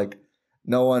because I feel like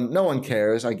no one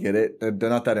cares. I get it. They're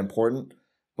not that important.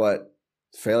 But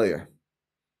failure.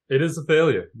 It is a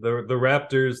failure. The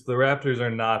Raptors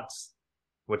are not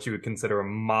what you would consider a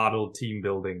model team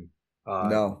building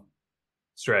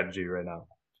strategy right now.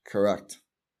 Correct.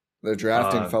 Their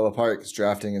drafting fell apart because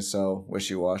drafting is so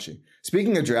wishy-washy.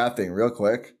 Speaking of drafting, real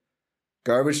quick,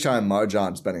 garbage time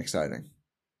Marjan's been exciting.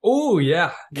 Oh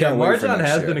yeah, Marjan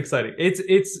has been exciting.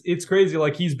 It's crazy.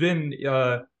 Like he's been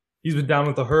down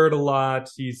with the herd a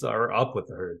lot. He's up with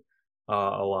the herd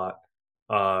a lot.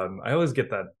 I always get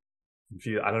that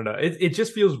confused. I don't know. It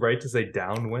just feels right to say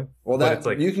down with. Well, it's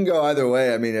like you can go either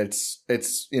way. I mean, it's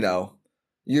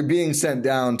you're being sent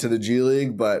down to the G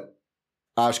League, but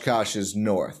Oshkosh is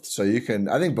north, so you can.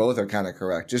 I think both are kind of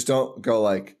correct. Just don't go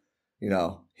like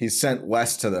he's sent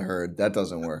west to the herd. That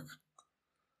doesn't work.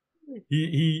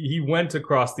 He went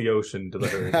across the ocean to the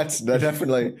herd. that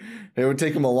definitely. It would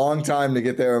take him a long time to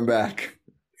get there and back.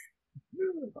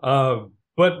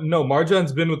 But no,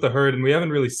 Marjan's been with the herd, and we haven't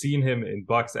really seen him in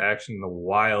Bucks action in a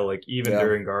while. Like even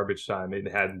during garbage time,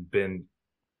 it hadn't been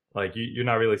like you're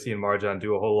not really seeing Marjan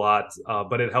do a whole lot.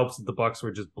 But it helps that the Bucks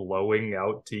were just blowing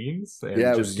out teams. And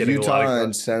it was Utah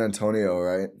and San Antonio,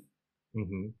 right?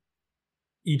 Mm-hmm.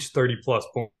 Each 30-plus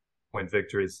point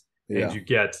victories. Yeah. And you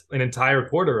get an entire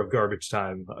quarter of garbage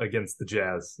time against the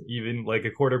Jazz, even like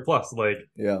a quarter plus.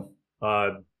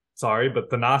 Sorry, but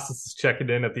Thanasis is checking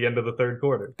in at the end of the third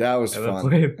quarter. That was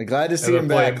fun. I'm glad to see him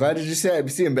back. Glad to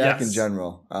see him back in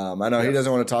general. I know he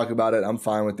doesn't want to talk about it. I'm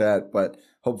fine with that, but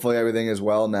hopefully everything is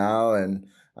well now. And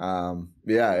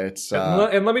it's.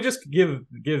 And let me just give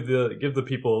the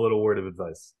people a little word of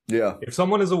advice. Yeah. If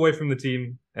someone is away from the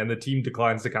team and the team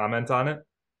declines to comment on it,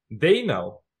 they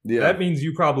know. Yeah. That means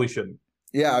you probably shouldn't.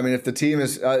 Yeah, I mean, if the team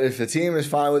is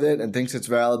fine with it and thinks it's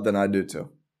valid, then I do too.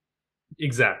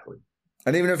 Exactly.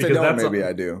 And even if they don't, maybe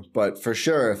I do. But for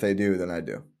sure, if they do, then I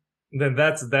do. Then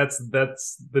that's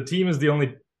the team is the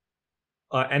only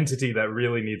entity that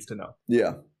really needs to know.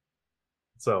 Yeah.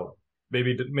 So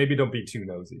maybe don't be too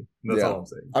nosy. That's all I'm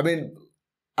saying. I mean,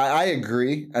 I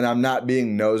agree, and I'm not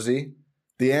being nosy.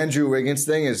 The Andrew Wiggins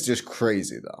thing is just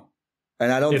crazy, though.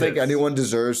 And I don't think anyone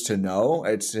deserves to know.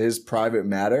 It's his private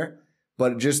matter.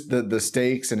 But just the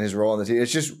stakes and his role in the team,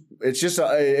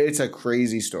 it's a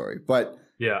crazy story. But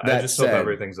yeah, I just hope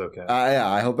everything's okay.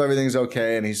 I hope everything's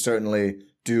okay, and he's certainly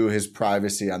due his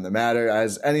privacy on the matter,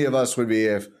 as any of us would be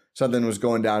if something was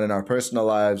going down in our personal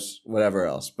lives, whatever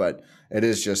else. But it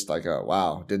is just like,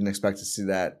 wow, didn't expect to see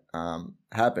that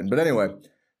happen. But anyway,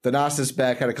 Thanasis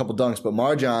back, had a couple dunks, but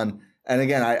Marjan, and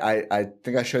again, I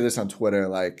think I shared this on Twitter,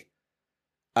 like,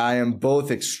 I am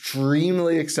both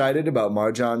extremely excited about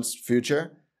Marjan's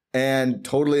future and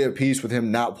totally at peace with him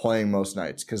not playing most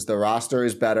nights because the roster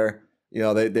is better.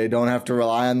 They don't have to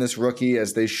rely on this rookie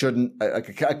as they shouldn't. A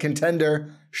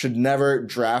contender should never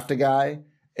draft a guy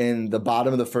in the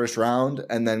bottom of the first round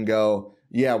and then go,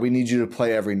 yeah, we need you to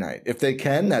play every night. If they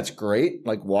can, that's great.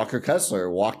 Like Walker Kessler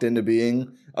walked into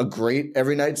being a great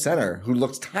every night center who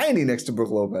looks tiny next to Brook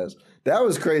Lopez. That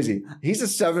was crazy. He's a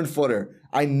 7-footer.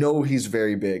 I know he's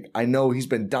very big. I know he's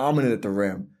been dominant at the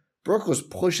rim. Brook was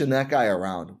pushing that guy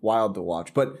around. Wild to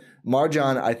watch. But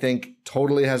Marjan, I think,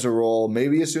 totally has a role,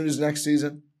 maybe as soon as next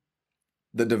season.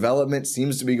 The development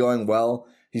seems to be going well.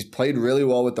 He's played really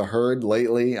well with the herd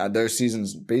lately. Their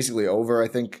season's basically over, I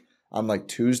think, on like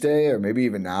Tuesday, or maybe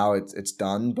even now it's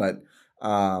done. But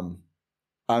I'm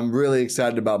really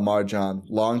excited about Marjan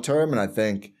long term, and I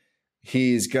think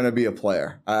he's going to be a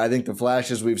player. I think the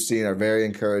flashes we've seen are very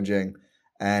encouraging,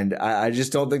 and I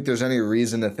just don't think there's any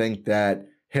reason to think that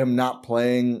him not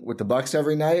playing with the Bucks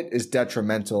every night is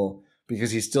detrimental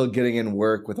because he's still getting in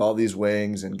work with all these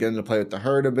wings and getting to play with the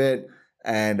herd a bit.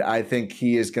 And I think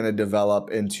he is going to develop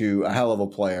into a hell of a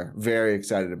player. Very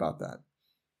excited about that.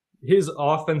 His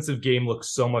offensive game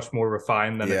looks so much more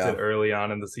refined than it did early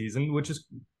on in the season, which is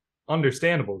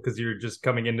understandable because you're just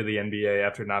coming into the NBA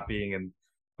after not being in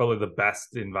probably the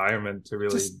best environment to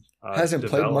really hasn't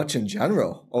develop. Played much in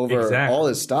general over all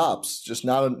his stops. Just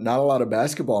not a lot of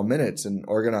basketball minutes and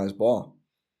organized ball.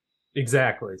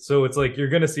 Exactly. So it's like you're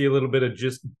going to see a little bit of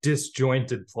just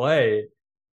disjointed play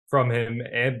from him,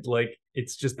 and like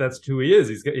it's just that's who he is.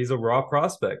 He's a raw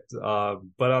prospect.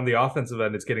 But on the offensive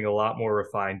end, it's getting a lot more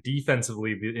refined.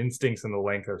 Defensively, the instincts and the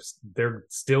length they're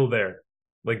still there.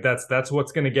 Like that's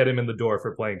what's going to get him in the door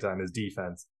for playing time is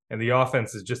defense, and the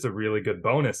offense is just a really good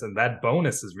bonus, and that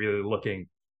bonus is really looking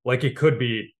like it could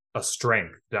be a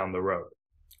strength down the road.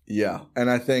 Yeah, and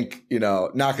I think,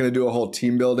 not going to do a whole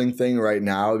team building thing right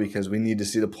now because we need to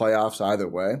see the playoffs either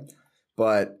way.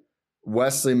 But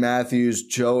Wesley Matthews,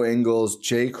 Joe Ingles,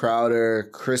 Jay Crowder,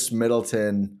 Chris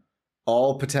Middleton,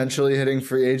 all potentially hitting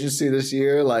free agency this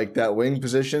year. Like that wing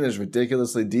position is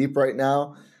ridiculously deep right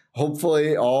now.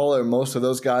 Hopefully all or most of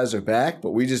those guys are back,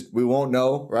 but we won't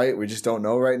know, right? We just don't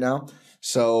know right now.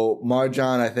 So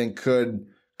Marjan, I think,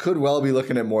 could well be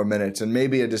looking at more minutes, and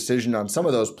maybe a decision on some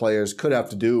of those players could have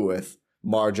to do with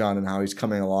Marjan and how he's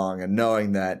coming along, and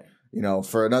knowing that,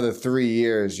 for another 3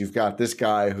 years, you've got this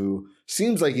guy who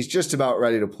seems like he's just about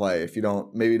ready to play. If you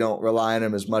don't rely on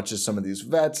him as much as some of these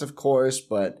vets, of course,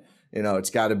 but it's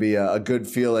got to be a good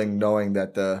feeling knowing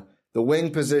that the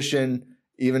wing position,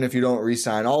 even if you don't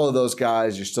re-sign all of those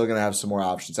guys, you're still going to have some more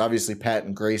options. Obviously, Pat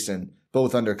and Grayson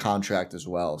both under contract as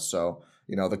well. So,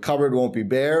 the cupboard won't be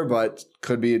bare, but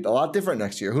could be a lot different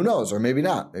next year. Who knows? Or maybe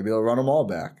not. Maybe they'll run them all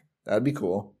back. That'd be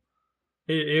cool.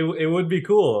 It would be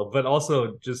cool, but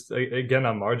also just again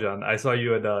on Marjan, I saw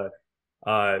you had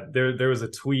there was a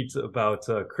tweet about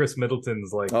Chris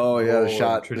Middleton's the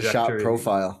shot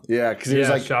profile. Yeah, because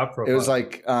it was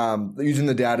like using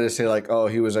the data to say like, oh,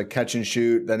 he was a catch and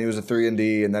shoot, then he was a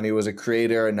 3-and-D, and then he was a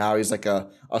creator, and now he's like a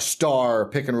star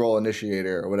pick and roll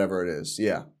initiator or whatever it is.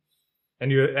 Yeah.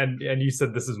 And you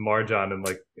said this is Marjan in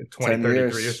like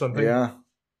 2033 or something. Yeah.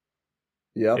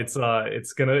 Yep.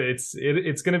 It's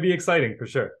gonna be exciting for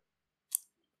sure.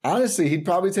 Honestly, he'd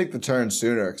probably take the turn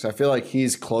sooner because I feel like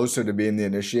he's closer to being the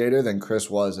initiator than Chris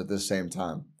was at this same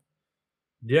time.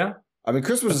 Yeah. I mean,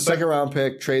 Chris was a second-round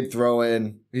pick, trade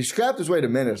throw-in. He scrapped his way to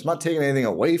minutes. I'm not taking anything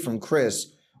away from Chris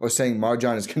or saying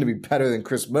Marjan is going to be better than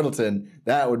Chris Middleton.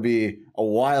 That would be a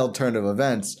wild turn of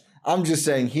events. I'm just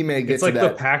saying he may get to that. It's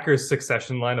like the Packers'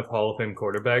 succession line of Hall of Fame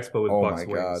quarterbacks, but with Bucs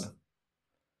wings. God.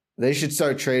 They should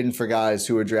start trading for guys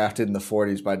who were drafted in the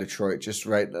 40s by Detroit. Just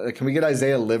right. Can we get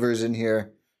Isaiah Livers in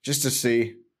here just to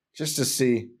see? Just to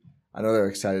see. I know they're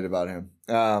excited about him.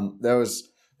 That was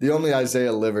the only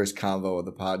Isaiah Livers convo of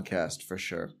the podcast for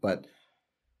sure. But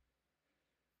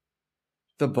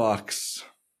the Bucs.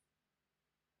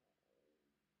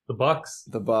 The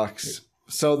Bucs.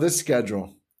 So this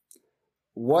schedule.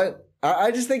 What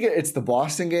I just think it's the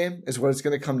Boston game is what it's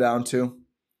going to come down to.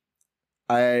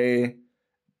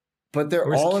 But they're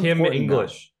Where's all Kim important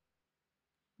English.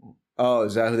 Now. Oh,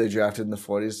 is that who they drafted in the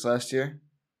 40s last year?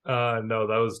 No,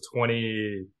 that was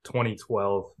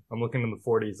 2012. I'm looking in the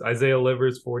 40s. Isaiah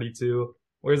Livers, 42.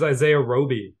 Where's Isaiah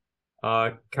Roby?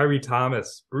 Kyrie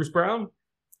Thomas, Bruce Brown.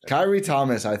 Kyrie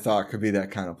Thomas, I thought could be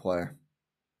that kind of player.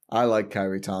 I like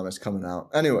Kyrie Thomas coming out.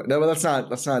 Anyway, no, but let's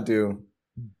not do.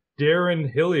 Darren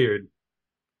Hilliard.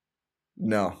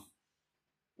 No.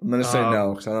 I'm going to say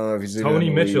no because I don't know if he's even Tony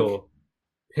in the Mitchell. league.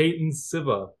 Peyton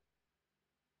Siva.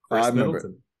 I remember.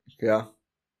 Middleton. Yeah.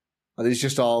 Are these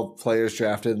just all players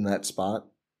drafted in that spot?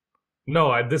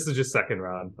 No, this is just second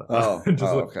round.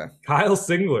 Okay. Kyle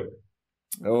Singler.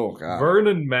 Oh, God.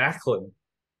 Vernon Macklin.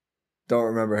 Don't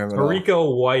remember him at all.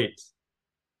 Tarico White.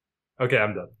 Okay,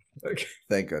 I'm done. Okay.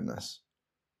 Thank goodness.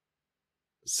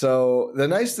 So the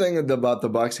nice thing about the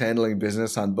Bucs handling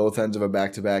business on both ends of a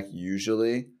back-to-back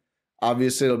usually,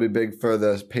 obviously it'll be big for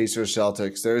the Pacers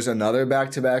Celtics. There's another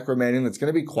back-to-back remaining that's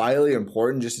going to be quietly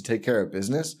important just to take care of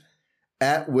business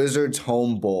at Wizards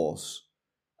home Bulls.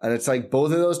 And it's like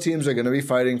both of those teams are going to be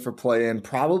fighting for play-in.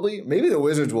 Probably, maybe the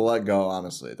Wizards will let go,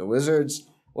 honestly. The Wizards,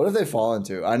 what have they fallen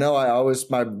to? I know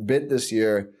my bit this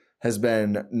year has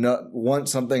been want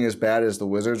something as bad as the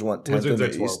Wizards want 10th in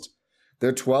the East.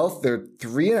 They're 12th. They're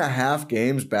 3.5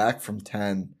 games back from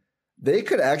 10. They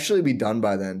could actually be done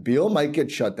by then. Beal might get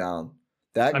shut down.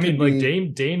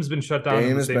 Dame's been shut down.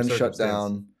 Dame has been shut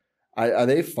down. Are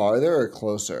they farther or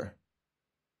closer?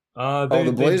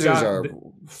 The Blazers are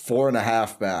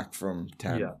 4.5 back from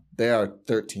 10. Yeah. They are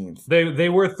 13th. They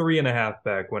were 3.5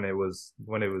 back when it was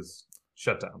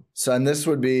shut down. So and this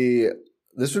would be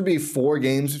 4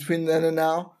 games between then and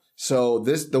now. So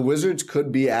the Wizards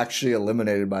could be actually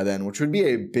eliminated by then, which would be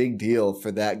a big deal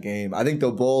for that game. I think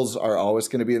the Bulls are always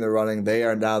going to be in the running. They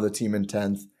are now the team in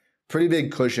 10th. Pretty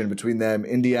big cushion between them.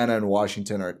 Indiana and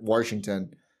Washington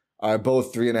are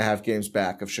both 3.5 games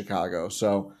back of Chicago.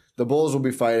 So the Bulls will be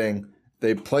fighting.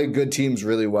 They play good teams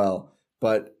really well.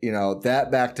 But, that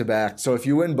back-to-back. So if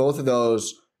you win both of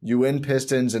those, you win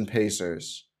Pistons and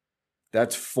Pacers.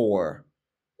 That's 4.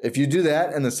 If you do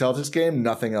that in the Celtics game,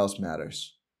 nothing else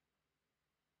matters.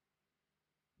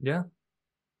 Yeah.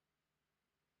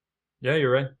 Yeah,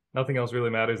 you're right. Nothing else really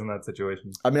matters in that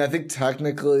situation. I mean, I think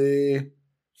technically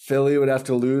Philly would have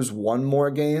to lose one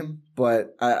more game,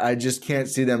 but I just can't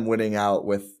see them winning out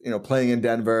with, playing in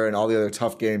Denver and all the other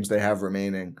tough games they have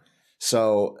remaining.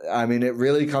 So, I mean, it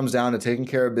really comes down to taking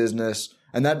care of business,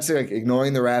 and that's like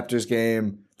ignoring the Raptors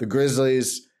game. The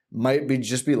Grizzlies might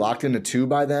just be locked into 2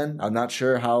 by then. I'm not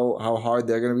sure how hard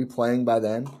they're going to be playing by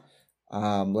then.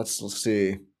 Let's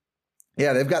see.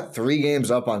 Yeah, they've got 3 games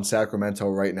up on Sacramento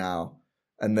right now,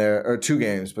 and or 2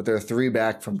 games, but they're 3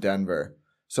 back from Denver.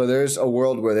 So there's a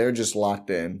world where they're just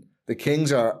locked in. The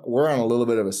Kings we're on a little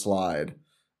bit of a slide.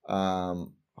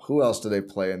 Who else do they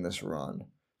play in this run?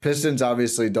 Pistons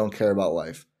obviously don't care about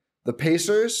life. The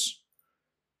Pacers,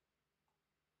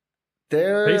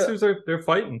 they're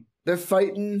fighting. They're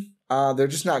fighting. They're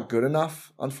just not good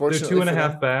enough, unfortunately. They're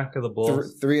 2.5 back of the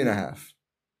Bulls. 3.5.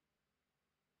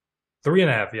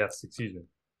 3.5, yes, excuse me.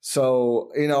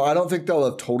 So, I don't think they'll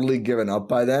have totally given up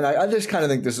by then. I just kind of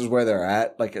think this is where they're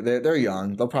at. Like, they're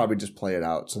young. They'll probably just play it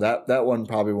out. So that one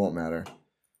probably won't matter.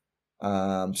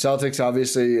 Celtics,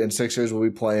 obviously, and Sixers will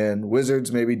be playing.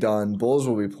 Wizards may be done. Bulls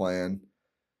will be playing.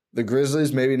 The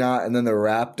Grizzlies, maybe not. And then the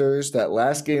Raptors, that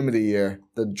last game of the year,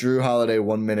 the Drew Holiday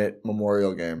 1-minute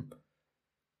Memorial game.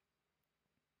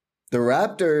 The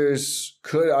Raptors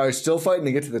are still fighting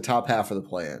to get to the top half of the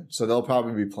play-in. So they'll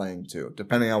probably be playing too,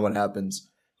 depending on what happens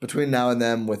between now and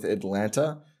then with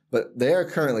Atlanta. But they are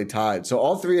currently tied. So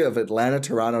all 3 of Atlanta,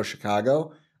 Toronto,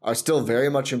 Chicago are still very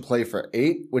much in play for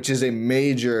 8, which is a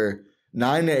major...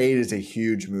 9 to 8 is a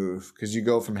huge move because you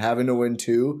go from having to win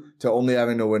 2 to only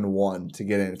having to win 1 to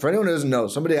get in. For anyone who doesn't know,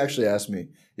 somebody actually asked me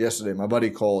yesterday, my buddy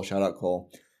Cole, shout out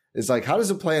Cole, is like, how does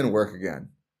the play-in work again?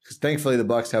 Because thankfully the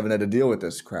Bucks haven't had to deal with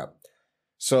this crap.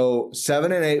 So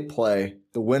 7 and 8 play,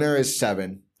 the winner is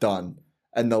 7, done.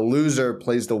 And the loser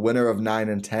plays the winner of 9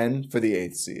 and 10 for the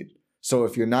 8th seed. So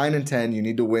if you're 9 and 10, you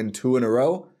need to win 2 in a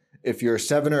row. If you're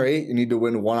 7 or 8, you need to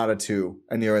win 1 out of 2,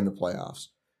 and you're in the playoffs.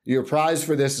 Your prize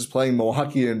for this is playing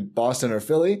Milwaukee and Boston or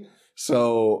Philly.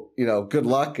 So, good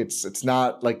luck. It's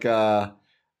not like,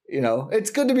 it's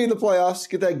good to be in the playoffs,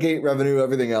 get that gate revenue,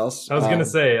 everything else. I was going to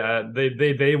say,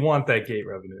 they want that gate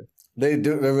revenue. They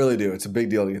do. They really do. It's a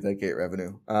big deal to get that gate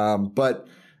revenue. But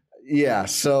yeah,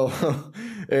 so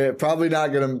probably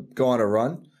not going to go on a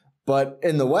run. But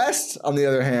in the West, on the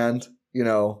other hand,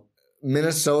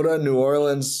 Minnesota, New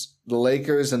Orleans, the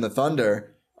Lakers, and the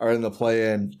Thunder are in the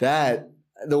play-in.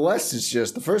 The West is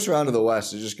just, the first round of the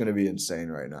West is just going to be insane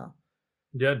right now.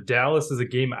 Yeah, Dallas is a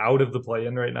game out of the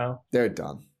play-in right now. They're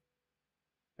done.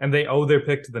 And they owe their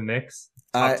pick to the Knicks.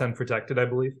 Top 10 protected, I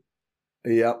believe.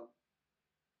 Yep.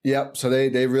 So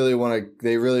they really want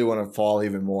to fall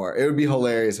even more. It would be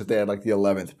hilarious if they had like the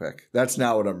 11th pick. That's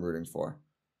not what I'm rooting for.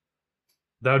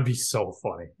 That would be so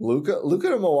funny. Luka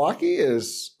to Milwaukee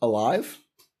is alive.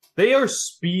 They are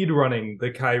speed running the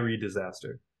Kyrie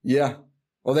disaster. Yeah.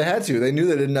 Well, they had to. They knew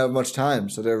they didn't have much time,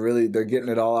 so they're getting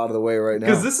it all out of the way right now.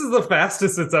 Because this is the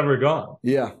fastest it's ever gone.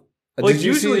 Yeah. Like,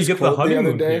 usually you get the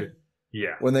honeymoon period.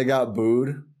 Yeah. When they got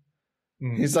booed.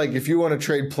 He's like, if you want to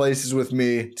trade places with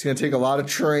me, it's going to take a lot of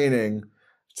training.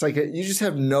 It's like you just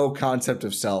have no concept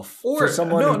of self. Or for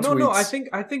someone who tweets, no.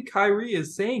 I think Kyrie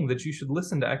is saying that you should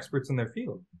listen to experts in their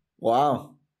field.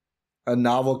 Wow. A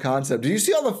novel concept. Do you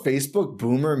see all the Facebook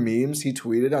boomer memes he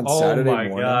tweeted on Saturday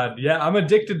morning? Oh my God. Yeah, I'm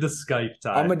addicted to Skype,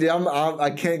 Ty. I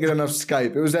can't get enough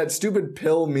Skype. It was that stupid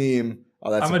pill meme.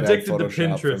 Oh, that's I'm addicted to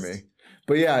Pinterest. For me.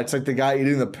 But yeah, it's like the guy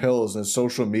eating the pills and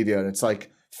social media. And it's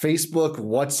like Facebook,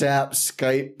 WhatsApp,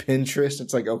 Skype, Pinterest.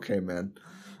 It's like, okay, man.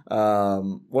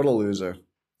 What a loser.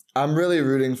 I'm really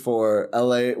rooting for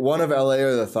one of LA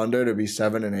or the Thunder to be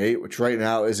 7 and 8, which right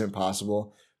now isn't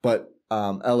possible. But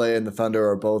LA and the Thunder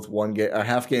are both a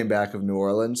half game back of New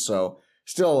Orleans, so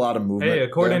still a lot of movement. Hey,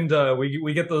 according to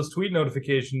we get those tweet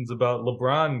notifications about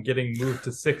LeBron getting moved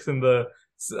to 6 in the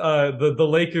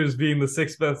Lakers being the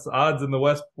 6th best odds in the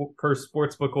West per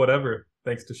sportsbook, whatever.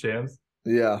 Thanks to Shams.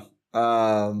 Yeah,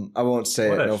 I won't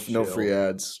say it. No free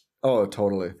ads. Oh,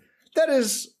 totally. That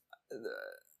is.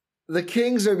 The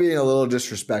Kings are being a little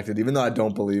disrespected, even though I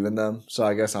don't believe in them. So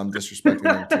I guess I'm disrespecting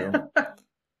them too.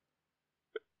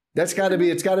 It's got to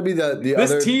be the other...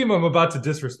 This team I'm about to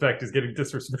disrespect is getting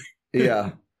disrespected.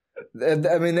 Yeah.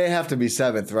 I mean, they have to be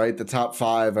 7th, right? The top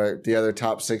 5 are the other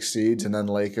top 6 seeds, and then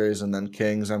Lakers, and then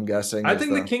Kings, I'm guessing. I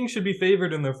think the Kings should be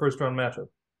favored in their first round matchup.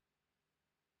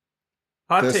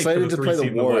 Hot They're take slated for to the play 3 the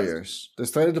seed in the West. Warriors. They're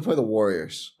slated to play the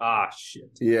Warriors. Ah,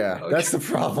 shit. Yeah, Okay. that's the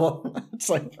problem. It's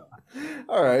like,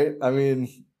 all right. I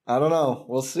mean, I don't know.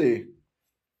 We'll see.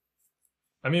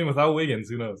 I mean, without Wiggins,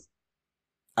 who knows?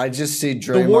 I just see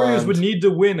Draymond. The Warriors would need to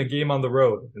win a game on the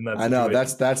road in that situation. I know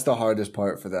that's the hardest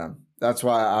part for them. That's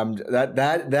why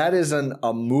that is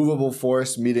a movable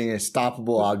force meeting a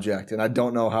stoppable object, and I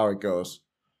don't know how it goes.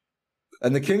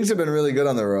 And the Kings have been really good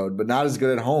on the road, but not as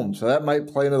good at home, so that might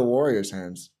play into the Warriors'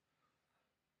 hands.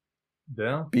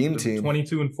 Yeah, Beam team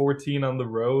 22-14 on the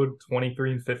road,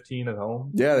 23-15 at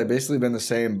home. Yeah, they've basically been the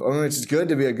same. I mean, it's good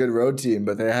to be a good road team,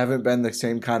 but they haven't been the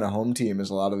same kind of home team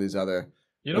as a lot of these other.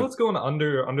 You know what's going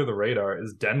under the radar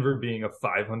is Denver being a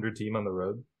 500 team on the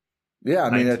road. Yeah, I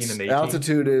mean, it's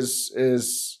altitude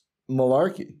is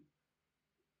malarkey.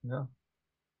 Yeah,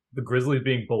 the Grizzlies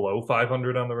being below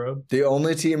 500 on the road. The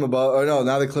only team above. Oh no,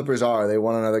 now the Clippers are. They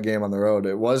won another game on the road.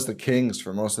 It was the Kings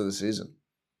for most of the season.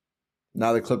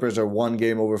 Now the Clippers are one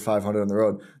game over 500 on the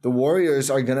road. The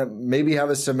Warriors are gonna maybe have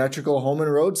a symmetrical home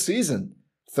and road season.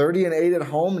 30-8 at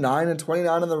home, 9-29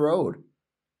 on the road.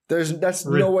 That's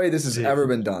no way this has ever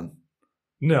been done.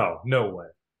 No way.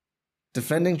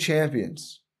 Defending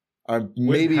champions are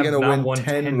maybe going to win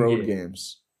 10 road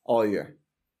games all year.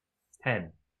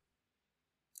 10.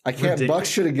 I can't. Ridiculous. Bucks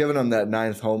should have given them that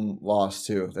 9th home loss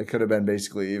too. They could have been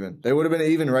basically even. They would have been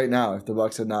even right now if the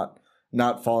Bucks had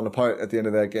not fallen apart at the end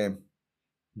of that game.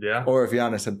 Yeah. Or if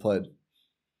Giannis had played.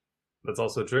 That's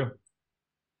also true.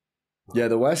 Yeah,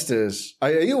 the West is. Are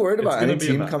you worried about any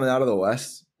team coming out of the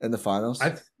West in the finals?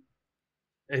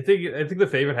 I think the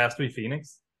favorite has to be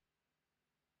Phoenix.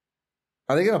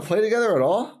 Are they going to play together at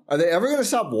all? Are they ever going to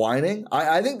stop whining?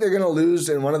 I think they're going to lose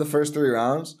in one of the first 3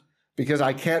 rounds because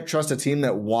I can't trust a team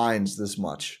that whines this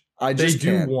much. They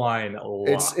do whine a lot.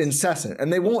 It's incessant,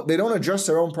 and they don't address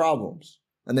their own problems,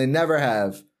 and they never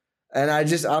have. And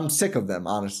I'm sick of them,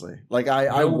 honestly. Like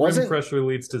I wasn't. Pressure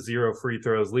leads to 0 free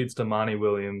throws, leads to Monty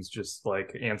Williams just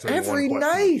like answering every one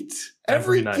night,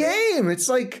 every game. It's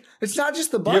like it's not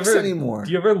just the Bucks anymore.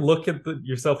 Do you ever look at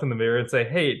yourself in the mirror and say,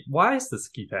 "Hey, why does this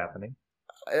keep happening?"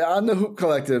 On the Hoop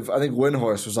Collective, I think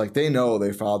Windhorse was like, they know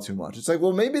they fouled too much. It's like,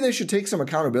 well, maybe they should take some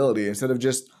accountability instead of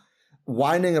just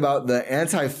whining about the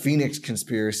anti-Phoenix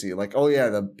conspiracy. Like, oh yeah,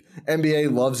 the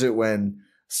NBA loves it when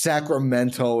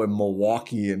Sacramento and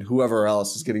Milwaukee and whoever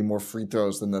else is getting more free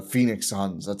throws than the Phoenix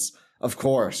Suns. That's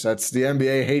the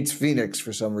NBA hates Phoenix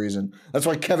for some reason. That's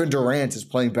why Kevin Durant is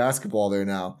playing basketball there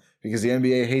now, because the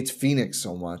NBA hates Phoenix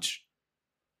so much.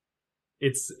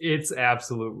 It's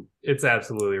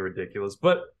absolutely ridiculous.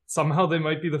 But somehow they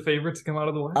might be the favorite to come out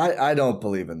of the West. I don't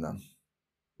believe in them.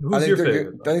 Who's your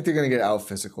favorite? I think they're going to get out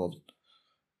physicaled.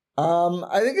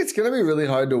 I think it's going to be really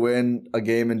hard to win a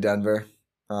game in Denver.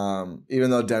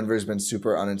 Even though Denver's been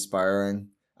super uninspiring,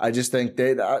 I just think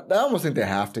I almost think they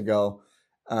have to go.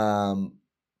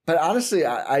 But honestly,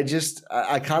 I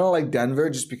kind of like Denver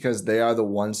just because they are the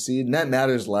 1 seed, and that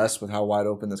matters less with how wide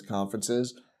open this conference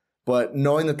is. But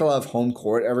knowing that they'll have home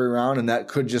court every round, and that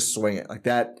could just swing it like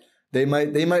that, they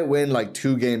might win like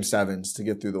 2 Game 7s to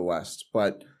get through the West.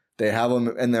 But they have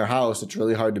them in their house. It's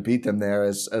really hard to beat them there,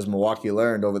 as Milwaukee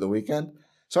learned over the weekend.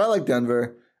 So I like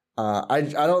Denver. I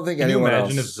don't think anyone else.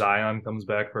 Can you imagine if Zion comes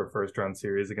back for a first-round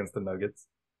series against the Nuggets?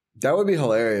 That would be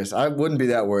hilarious. I wouldn't be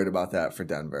that worried about that for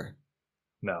Denver.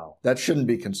 No. That shouldn't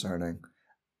be concerning.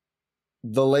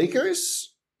 The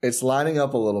Lakers, it's lining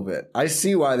up a little bit. I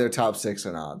see why they're top 6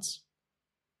 in odds.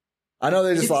 I know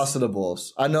they just lost to the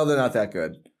Bulls. I know they're not that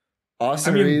good.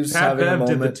 Reeves having a moment.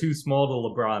 Did the too small to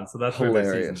LeBron, so that's hilarious.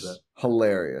 Where their season's at.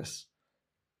 Hilarious.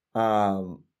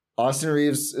 Austin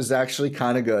Reeves is actually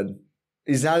kind of good.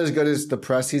 He's not as good as the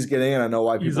press he's getting, and I know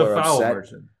why people are upset.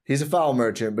 Merchant. He's a foul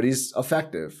merchant, but he's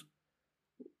effective.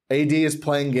 AD is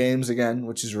playing games again,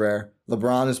 which is rare.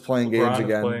 LeBron is playing games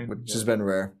again, which has been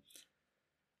rare.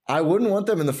 I wouldn't want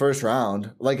them in the first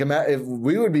round. Like, if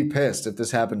we would be pissed if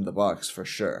this happened to the Bucks for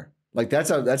sure. Like, that's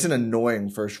an annoying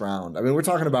first round. I mean, we're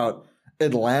talking about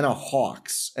Atlanta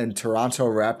Hawks and Toronto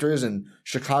Raptors and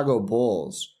Chicago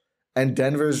Bulls, and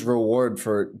Denver's reward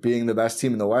for being the best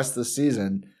team in the West this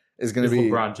season is going to be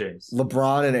LeBron James,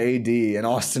 LeBron and AD, and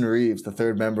Austin Reeves, the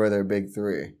 3rd member of their big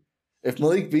 3. If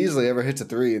Malik Beasley ever hits a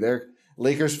 3, their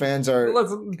Lakers fans are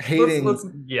hating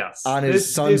on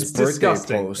his son's birthday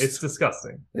post. It's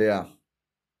disgusting. Yeah.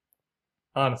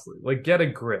 Honestly, like, get a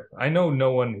grip. I know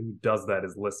no one who does that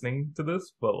is listening to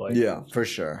this, but like, yeah, for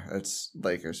sure, it's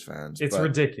Lakers fans. It's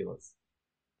ridiculous.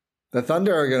 The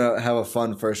Thunder are going to have a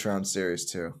fun first round series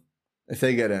too, if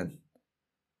they get in.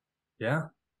 Yeah.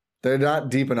 They're not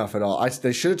deep enough at all.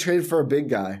 They should have traded for a big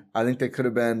guy. I think they could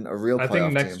have been a real playoff team. I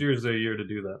think next year is their year to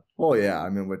do that. Well, yeah. I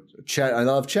mean, with Chet, I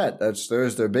love Chet.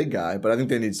 There's their big guy, but I think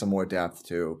they need some more depth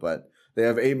too. But they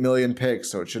have 8 million picks,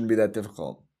 so it shouldn't be that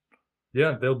difficult.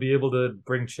 Yeah, they'll be able to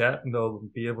bring Chet, and they'll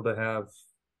be able to have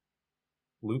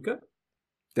Luka.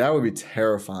 That would be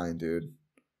terrifying, dude.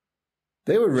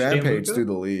 They would rampage through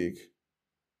the league.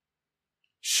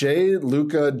 Shea,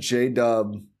 Luka,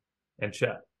 J-Dub. And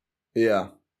Chet. Yeah.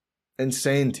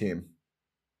 Insane team.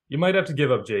 You might have to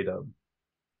give up J-Dub.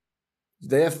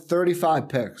 They have 35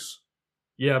 picks.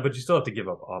 Yeah, but you still have to give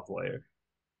up a player.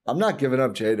 I'm not giving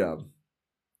up J-Dub.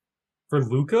 For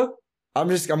Luka? I'm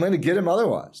going to get him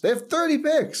otherwise. They have 30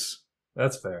 picks.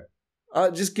 That's fair.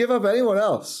 Just give up anyone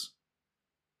else.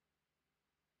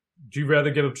 Do you rather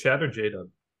give up Chet or J-Dub?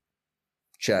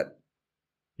 Chet.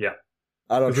 Yeah.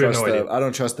 I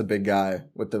don't trust the big guy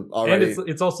with the already. And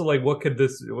it's also like, what could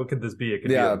this be? It could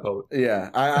be a boat. Yeah.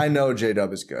 I know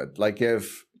J-Dub is good. Like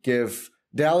give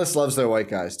Dallas loves their white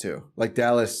guys too. Like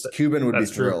Dallas, Cuban would be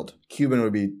thrilled. True. Cuban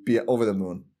would be over the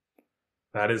moon.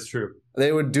 That is true.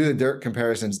 They would do the Dirk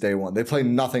comparisons day one. They play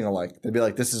nothing alike. They'd be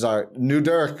like, this is our new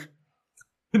Dirk.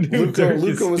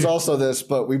 Luka was also this,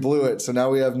 but we blew it. So now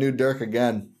we have new Dirk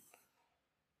again.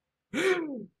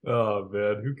 Oh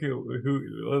man,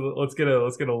 let's get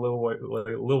a little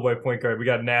white point guard. We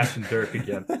got Nash and Dirk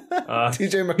again.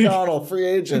 TJ McConnell, free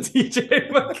agent.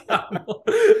 TJ McConnell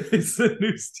is the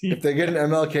new Steve. If they get an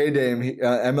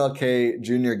MLK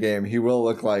Junior game, he will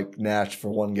look like Nash for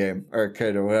one game, or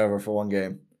Kid or whatever for one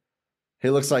game.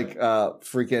 He looks like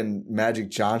freaking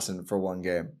Magic Johnson for one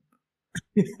game.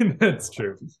 That's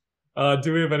true.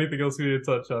 Do we have anything else we need to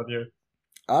touch on here?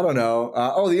 I don't know.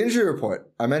 The injury report.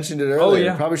 I mentioned it earlier. Oh,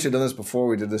 yeah. Probably should have done this before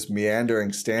we did this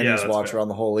meandering standings watch around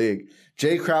the whole league.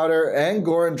 Jay Crowder and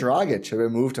Goran Dragic have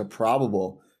been moved to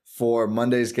probable for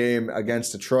Monday's game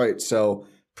against Detroit. So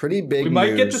pretty big news. We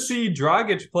might get to see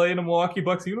Dragic play in a Milwaukee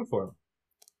Bucks uniform.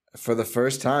 For the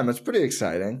first time. That's pretty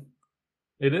exciting.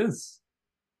 It is.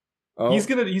 Oh. He's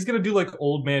gonna do like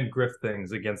old man Griff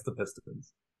things against the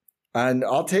Pistons. And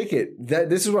I'll take it.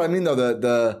 This is what I mean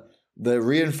though. The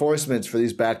reinforcements for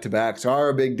these back-to-backs are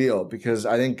a big deal because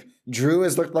I think Drew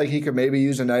has looked like he could maybe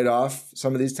use a night off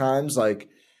some of these times. Like,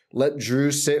 let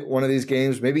Drew sit one of these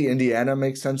games. Maybe Indiana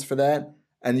makes sense for that.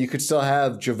 And you could still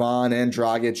have Javon and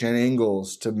Dragic and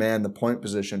Ingles to man the point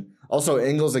position. Also,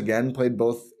 Ingles, again, played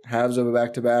both halves of a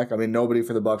back-to-back. I mean, nobody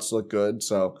for the Bucks looked good,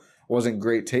 so it wasn't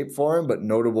great tape for him, but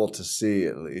notable to see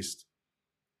at least.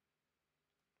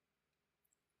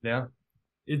 Yeah.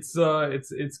 It's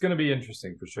going to be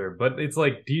interesting for sure, but it's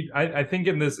like I think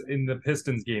in the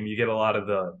Pistons game you get a lot of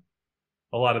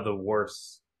the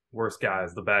worst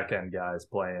guys, the back end guys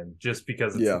playing just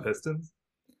because it's the Pistons.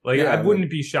 Like I wouldn't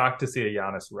be shocked to see a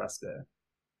Giannis rest day.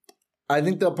 I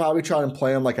think they'll probably try and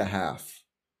play him like a half.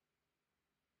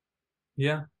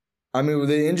 Yeah, I mean with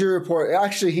the injury report,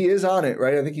 actually he is on it,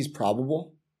 right? I think he's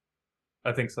probable.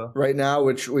 I think so right now,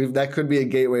 that could be a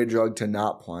gateway drug to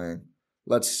not playing.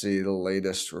 Let's see the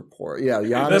latest report. Yeah,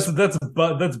 Giannis. That's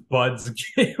Bud's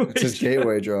gateway. It's his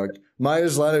gateway drug.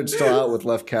 Myers Leonard's still out with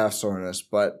left calf soreness,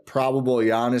 but probable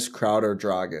Giannis, Crowder,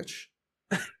 Dragic.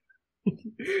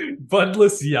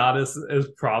 Budless Giannis is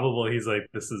probable. He's like,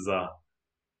 this is a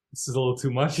little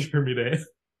too much for me to.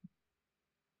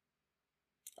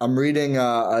 I'm reading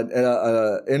an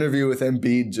interview with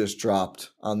Embiid just dropped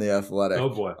on The Athletic. Oh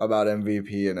boy, about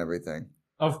MVP and everything.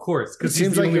 Of course, because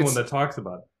he's the only one that talks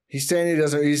about it. He's saying he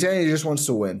doesn't. He's saying he just wants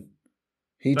to win.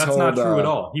 That's not true at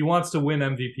all. He wants to win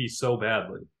MVP so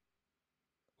badly.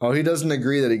 Oh, he doesn't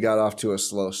agree that he got off to a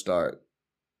slow start.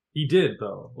 He did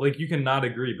though. Like you can not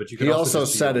agree, but you can. He also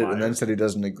said it and then said he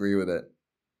doesn't agree with it.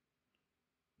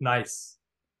 Nice.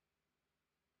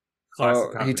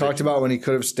 He talked about when he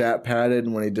could have stat padded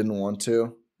and when he didn't want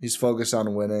to. He's focused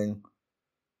on winning.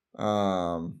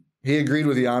 He agreed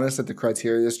with Giannis that the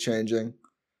criteria is changing.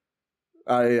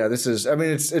 This is. I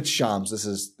mean, it's Shams. This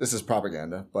is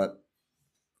propaganda, but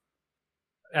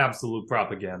absolute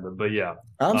propaganda. But yeah,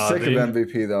 I'm sick of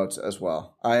MVP though as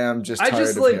well. I am just tired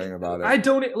of hearing about it. I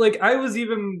don't like. I was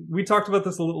even. We talked about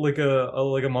this like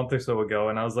a month or so ago,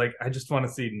 and I was like, I just want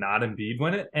to see not Embiid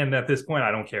win it. And at this point,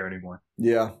 I don't care anymore.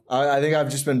 Yeah, I think I've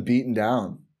just been beaten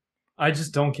down. I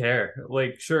just don't care.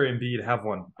 Like, sure, Embiid have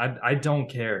one. I don't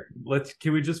care.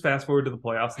 Can we just fast forward to the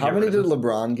playoffs? How many did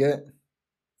LeBron get?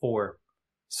 4.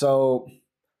 So,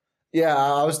 yeah,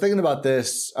 I was thinking about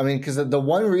this. I mean, because the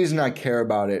one reason I care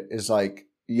about it is like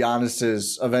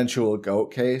Giannis's eventual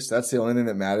GOAT case. That's the only thing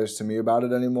that matters to me about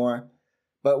it anymore.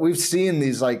 But we've seen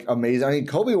these like amazing. I mean,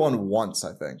 Kobe won once,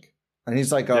 I think, and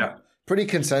he's like a pretty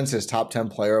consensus top 10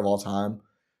 player of all time.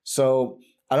 So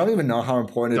I don't even know how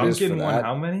important it is for that. Duncan won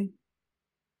how many?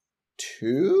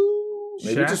 2?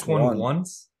 Maybe Shaq just won one.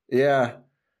 once? Yeah.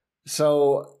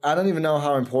 So I don't even know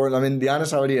how important. I mean,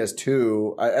 Giannis already has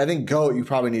 2. I think GOAT, you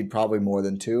probably need more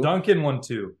than 2. Duncan won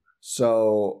 2.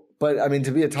 So, but I mean,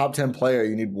 to be a top 10 player,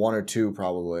 you need 1 or 2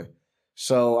 probably.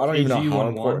 So I don't even know how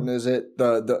important is it.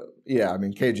 Yeah, I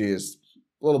mean, KG is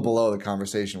a little below the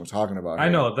conversation we're talking about here. I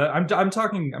know that I'm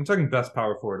talking best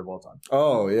power forward of all time.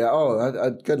 Oh yeah.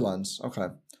 Oh, good lens. Okay.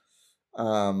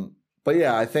 But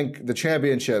yeah, I think the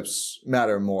championships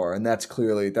matter more, and that's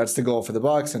the goal for the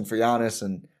Bucks and for Giannis,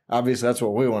 and obviously that's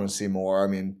what we want to see more. I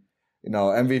mean,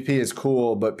 MVP is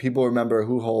cool, but people remember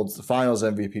who holds the Finals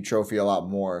MVP trophy a lot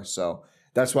more. So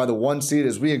that's why the 1 seed,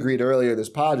 as we agreed earlier, this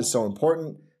pod is so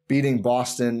important. Beating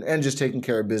Boston and just taking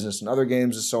care of business in other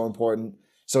games is so important.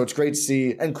 So it's great to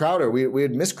see. And Crowder, we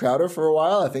had missed Crowder for a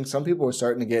while. I think some people were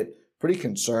starting to get pretty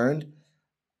concerned.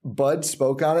 Bud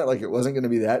spoke on it like it wasn't going to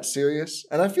be that serious.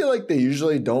 And I feel like they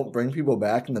usually don't bring people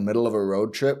back in the middle of a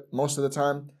road trip most of the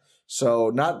time. So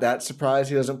not that surprised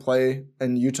he doesn't play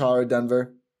in Utah or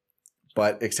Denver.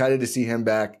 But excited to see him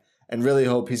back and really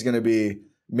hope he's going to be,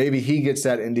 maybe he gets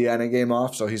that Indiana game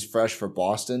off so he's fresh for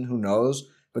Boston. Who knows?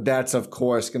 But that's, of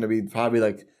course, going to be probably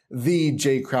like the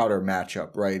Jay Crowder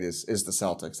matchup, right, is the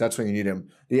Celtics. That's when you need him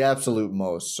the absolute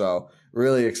most. So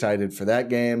really excited for that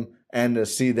game and to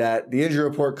see that the injury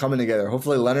report coming together.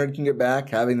 Hopefully Leonard can get back.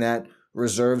 Having that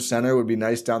reserve center would be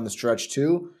nice down the stretch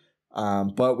too.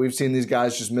 But we've seen these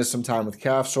guys just miss some time with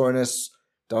calf soreness.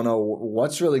 Don't know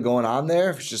what's really going on there.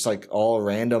 If it's just like all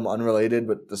random, unrelated,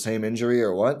 but the same injury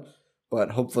or what.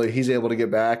 But hopefully he's able to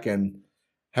get back. And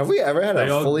have we ever had a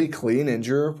fully clean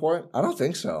injury report? I don't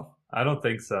think so. I don't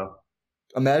think so.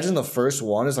 Imagine the first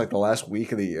one is like the last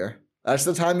week of the year. That's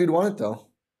the time you'd want it, though.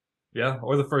 Yeah,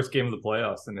 or the first game of the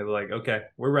playoffs. And they're like, okay,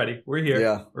 we're ready. We're here.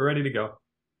 Yeah. We're ready to go.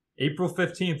 April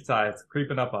 15th, Ty. It's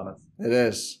creeping up on us. It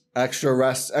is. Extra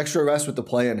rest with the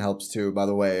play-in helps, too, by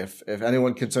the way. If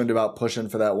anyone concerned about pushing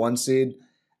for that 1 seed,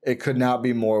 it could not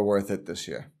be more worth it this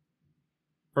year.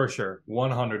 For sure.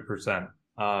 100%.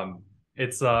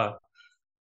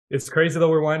 It's crazy that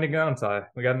we're winding down, Ty.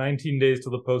 We got 19 days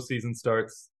till the postseason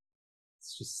starts.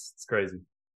 It's crazy.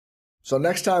 So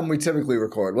next time we typically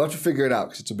record, we'll have to figure it out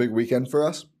because it's a big weekend for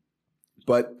us.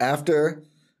 But after,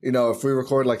 if we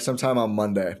record like sometime on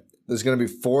Monday, there's going to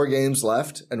be 4 games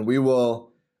left, and we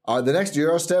will, the next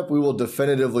Euro step, we will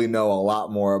definitively know a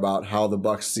lot more about how the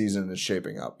Bucks season is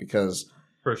shaping up because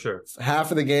for sure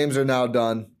half of the games are now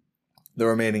done, the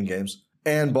remaining games,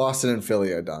 and Boston and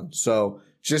Philly are done. So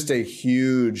just a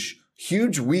huge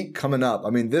week coming up. I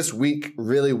mean, this week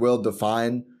really will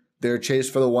define their chase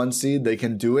for the 1 seed. They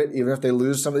can do it even if they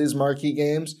lose some of these marquee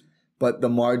games, but the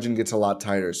margin gets a lot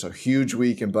tighter. So huge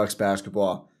week in Bucks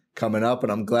basketball coming up,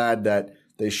 and I'm glad that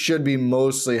they should be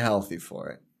mostly healthy for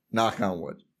it. Knock on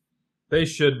wood. They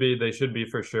should be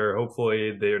for sure.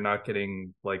 Hopefully they're not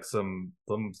getting like some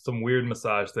weird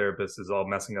massage therapist is all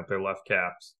messing up their left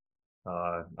caps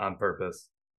on purpose.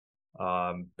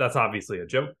 That's obviously a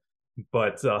joke,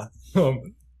 but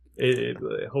hopefully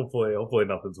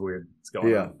nothing's weird that's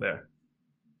going on there.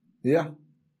 Yeah,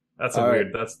 that's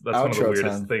weird. That's one of the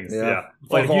weirdest things. Yeah.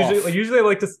 Like usually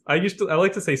I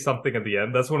like to say something at the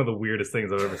end. That's one of the weirdest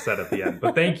things I've ever said at the end.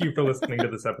 But thank you for listening to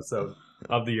this episode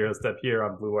of the Eurostep here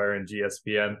on Blue Wire and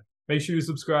GSPN. Make sure you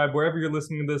subscribe wherever you're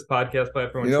listening to this podcast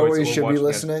platform. You know where you should be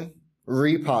listening?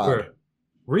 Repod. Sure.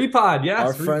 Repod, yes.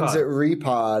 Our friends at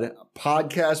Repod,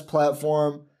 podcast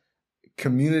platform,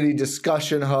 community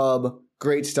discussion hub,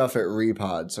 great stuff at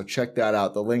Repod. So check that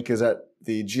out. The link is at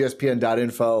the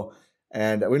gspn.info.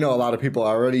 And we know a lot of people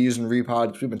are already using Repod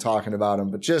because we've been talking about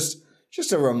them. But just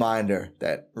a reminder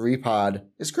that Repod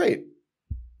is great.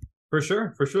 For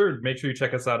sure. Make sure you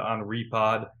check us out on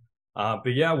Repod.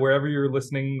 But yeah, wherever you're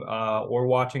listening or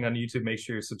watching on YouTube, make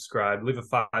sure you subscribe. Leave a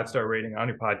 5-star rating on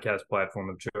your podcast platform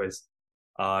of choice.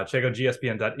 Check out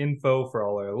gspn.info for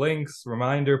all our links.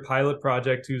 Reminder, pilot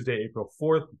project Tuesday, April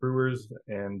 4th, Brewers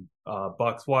and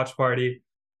Bucks watch party.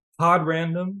 Pod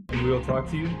random, and we will talk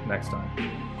to you next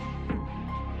time.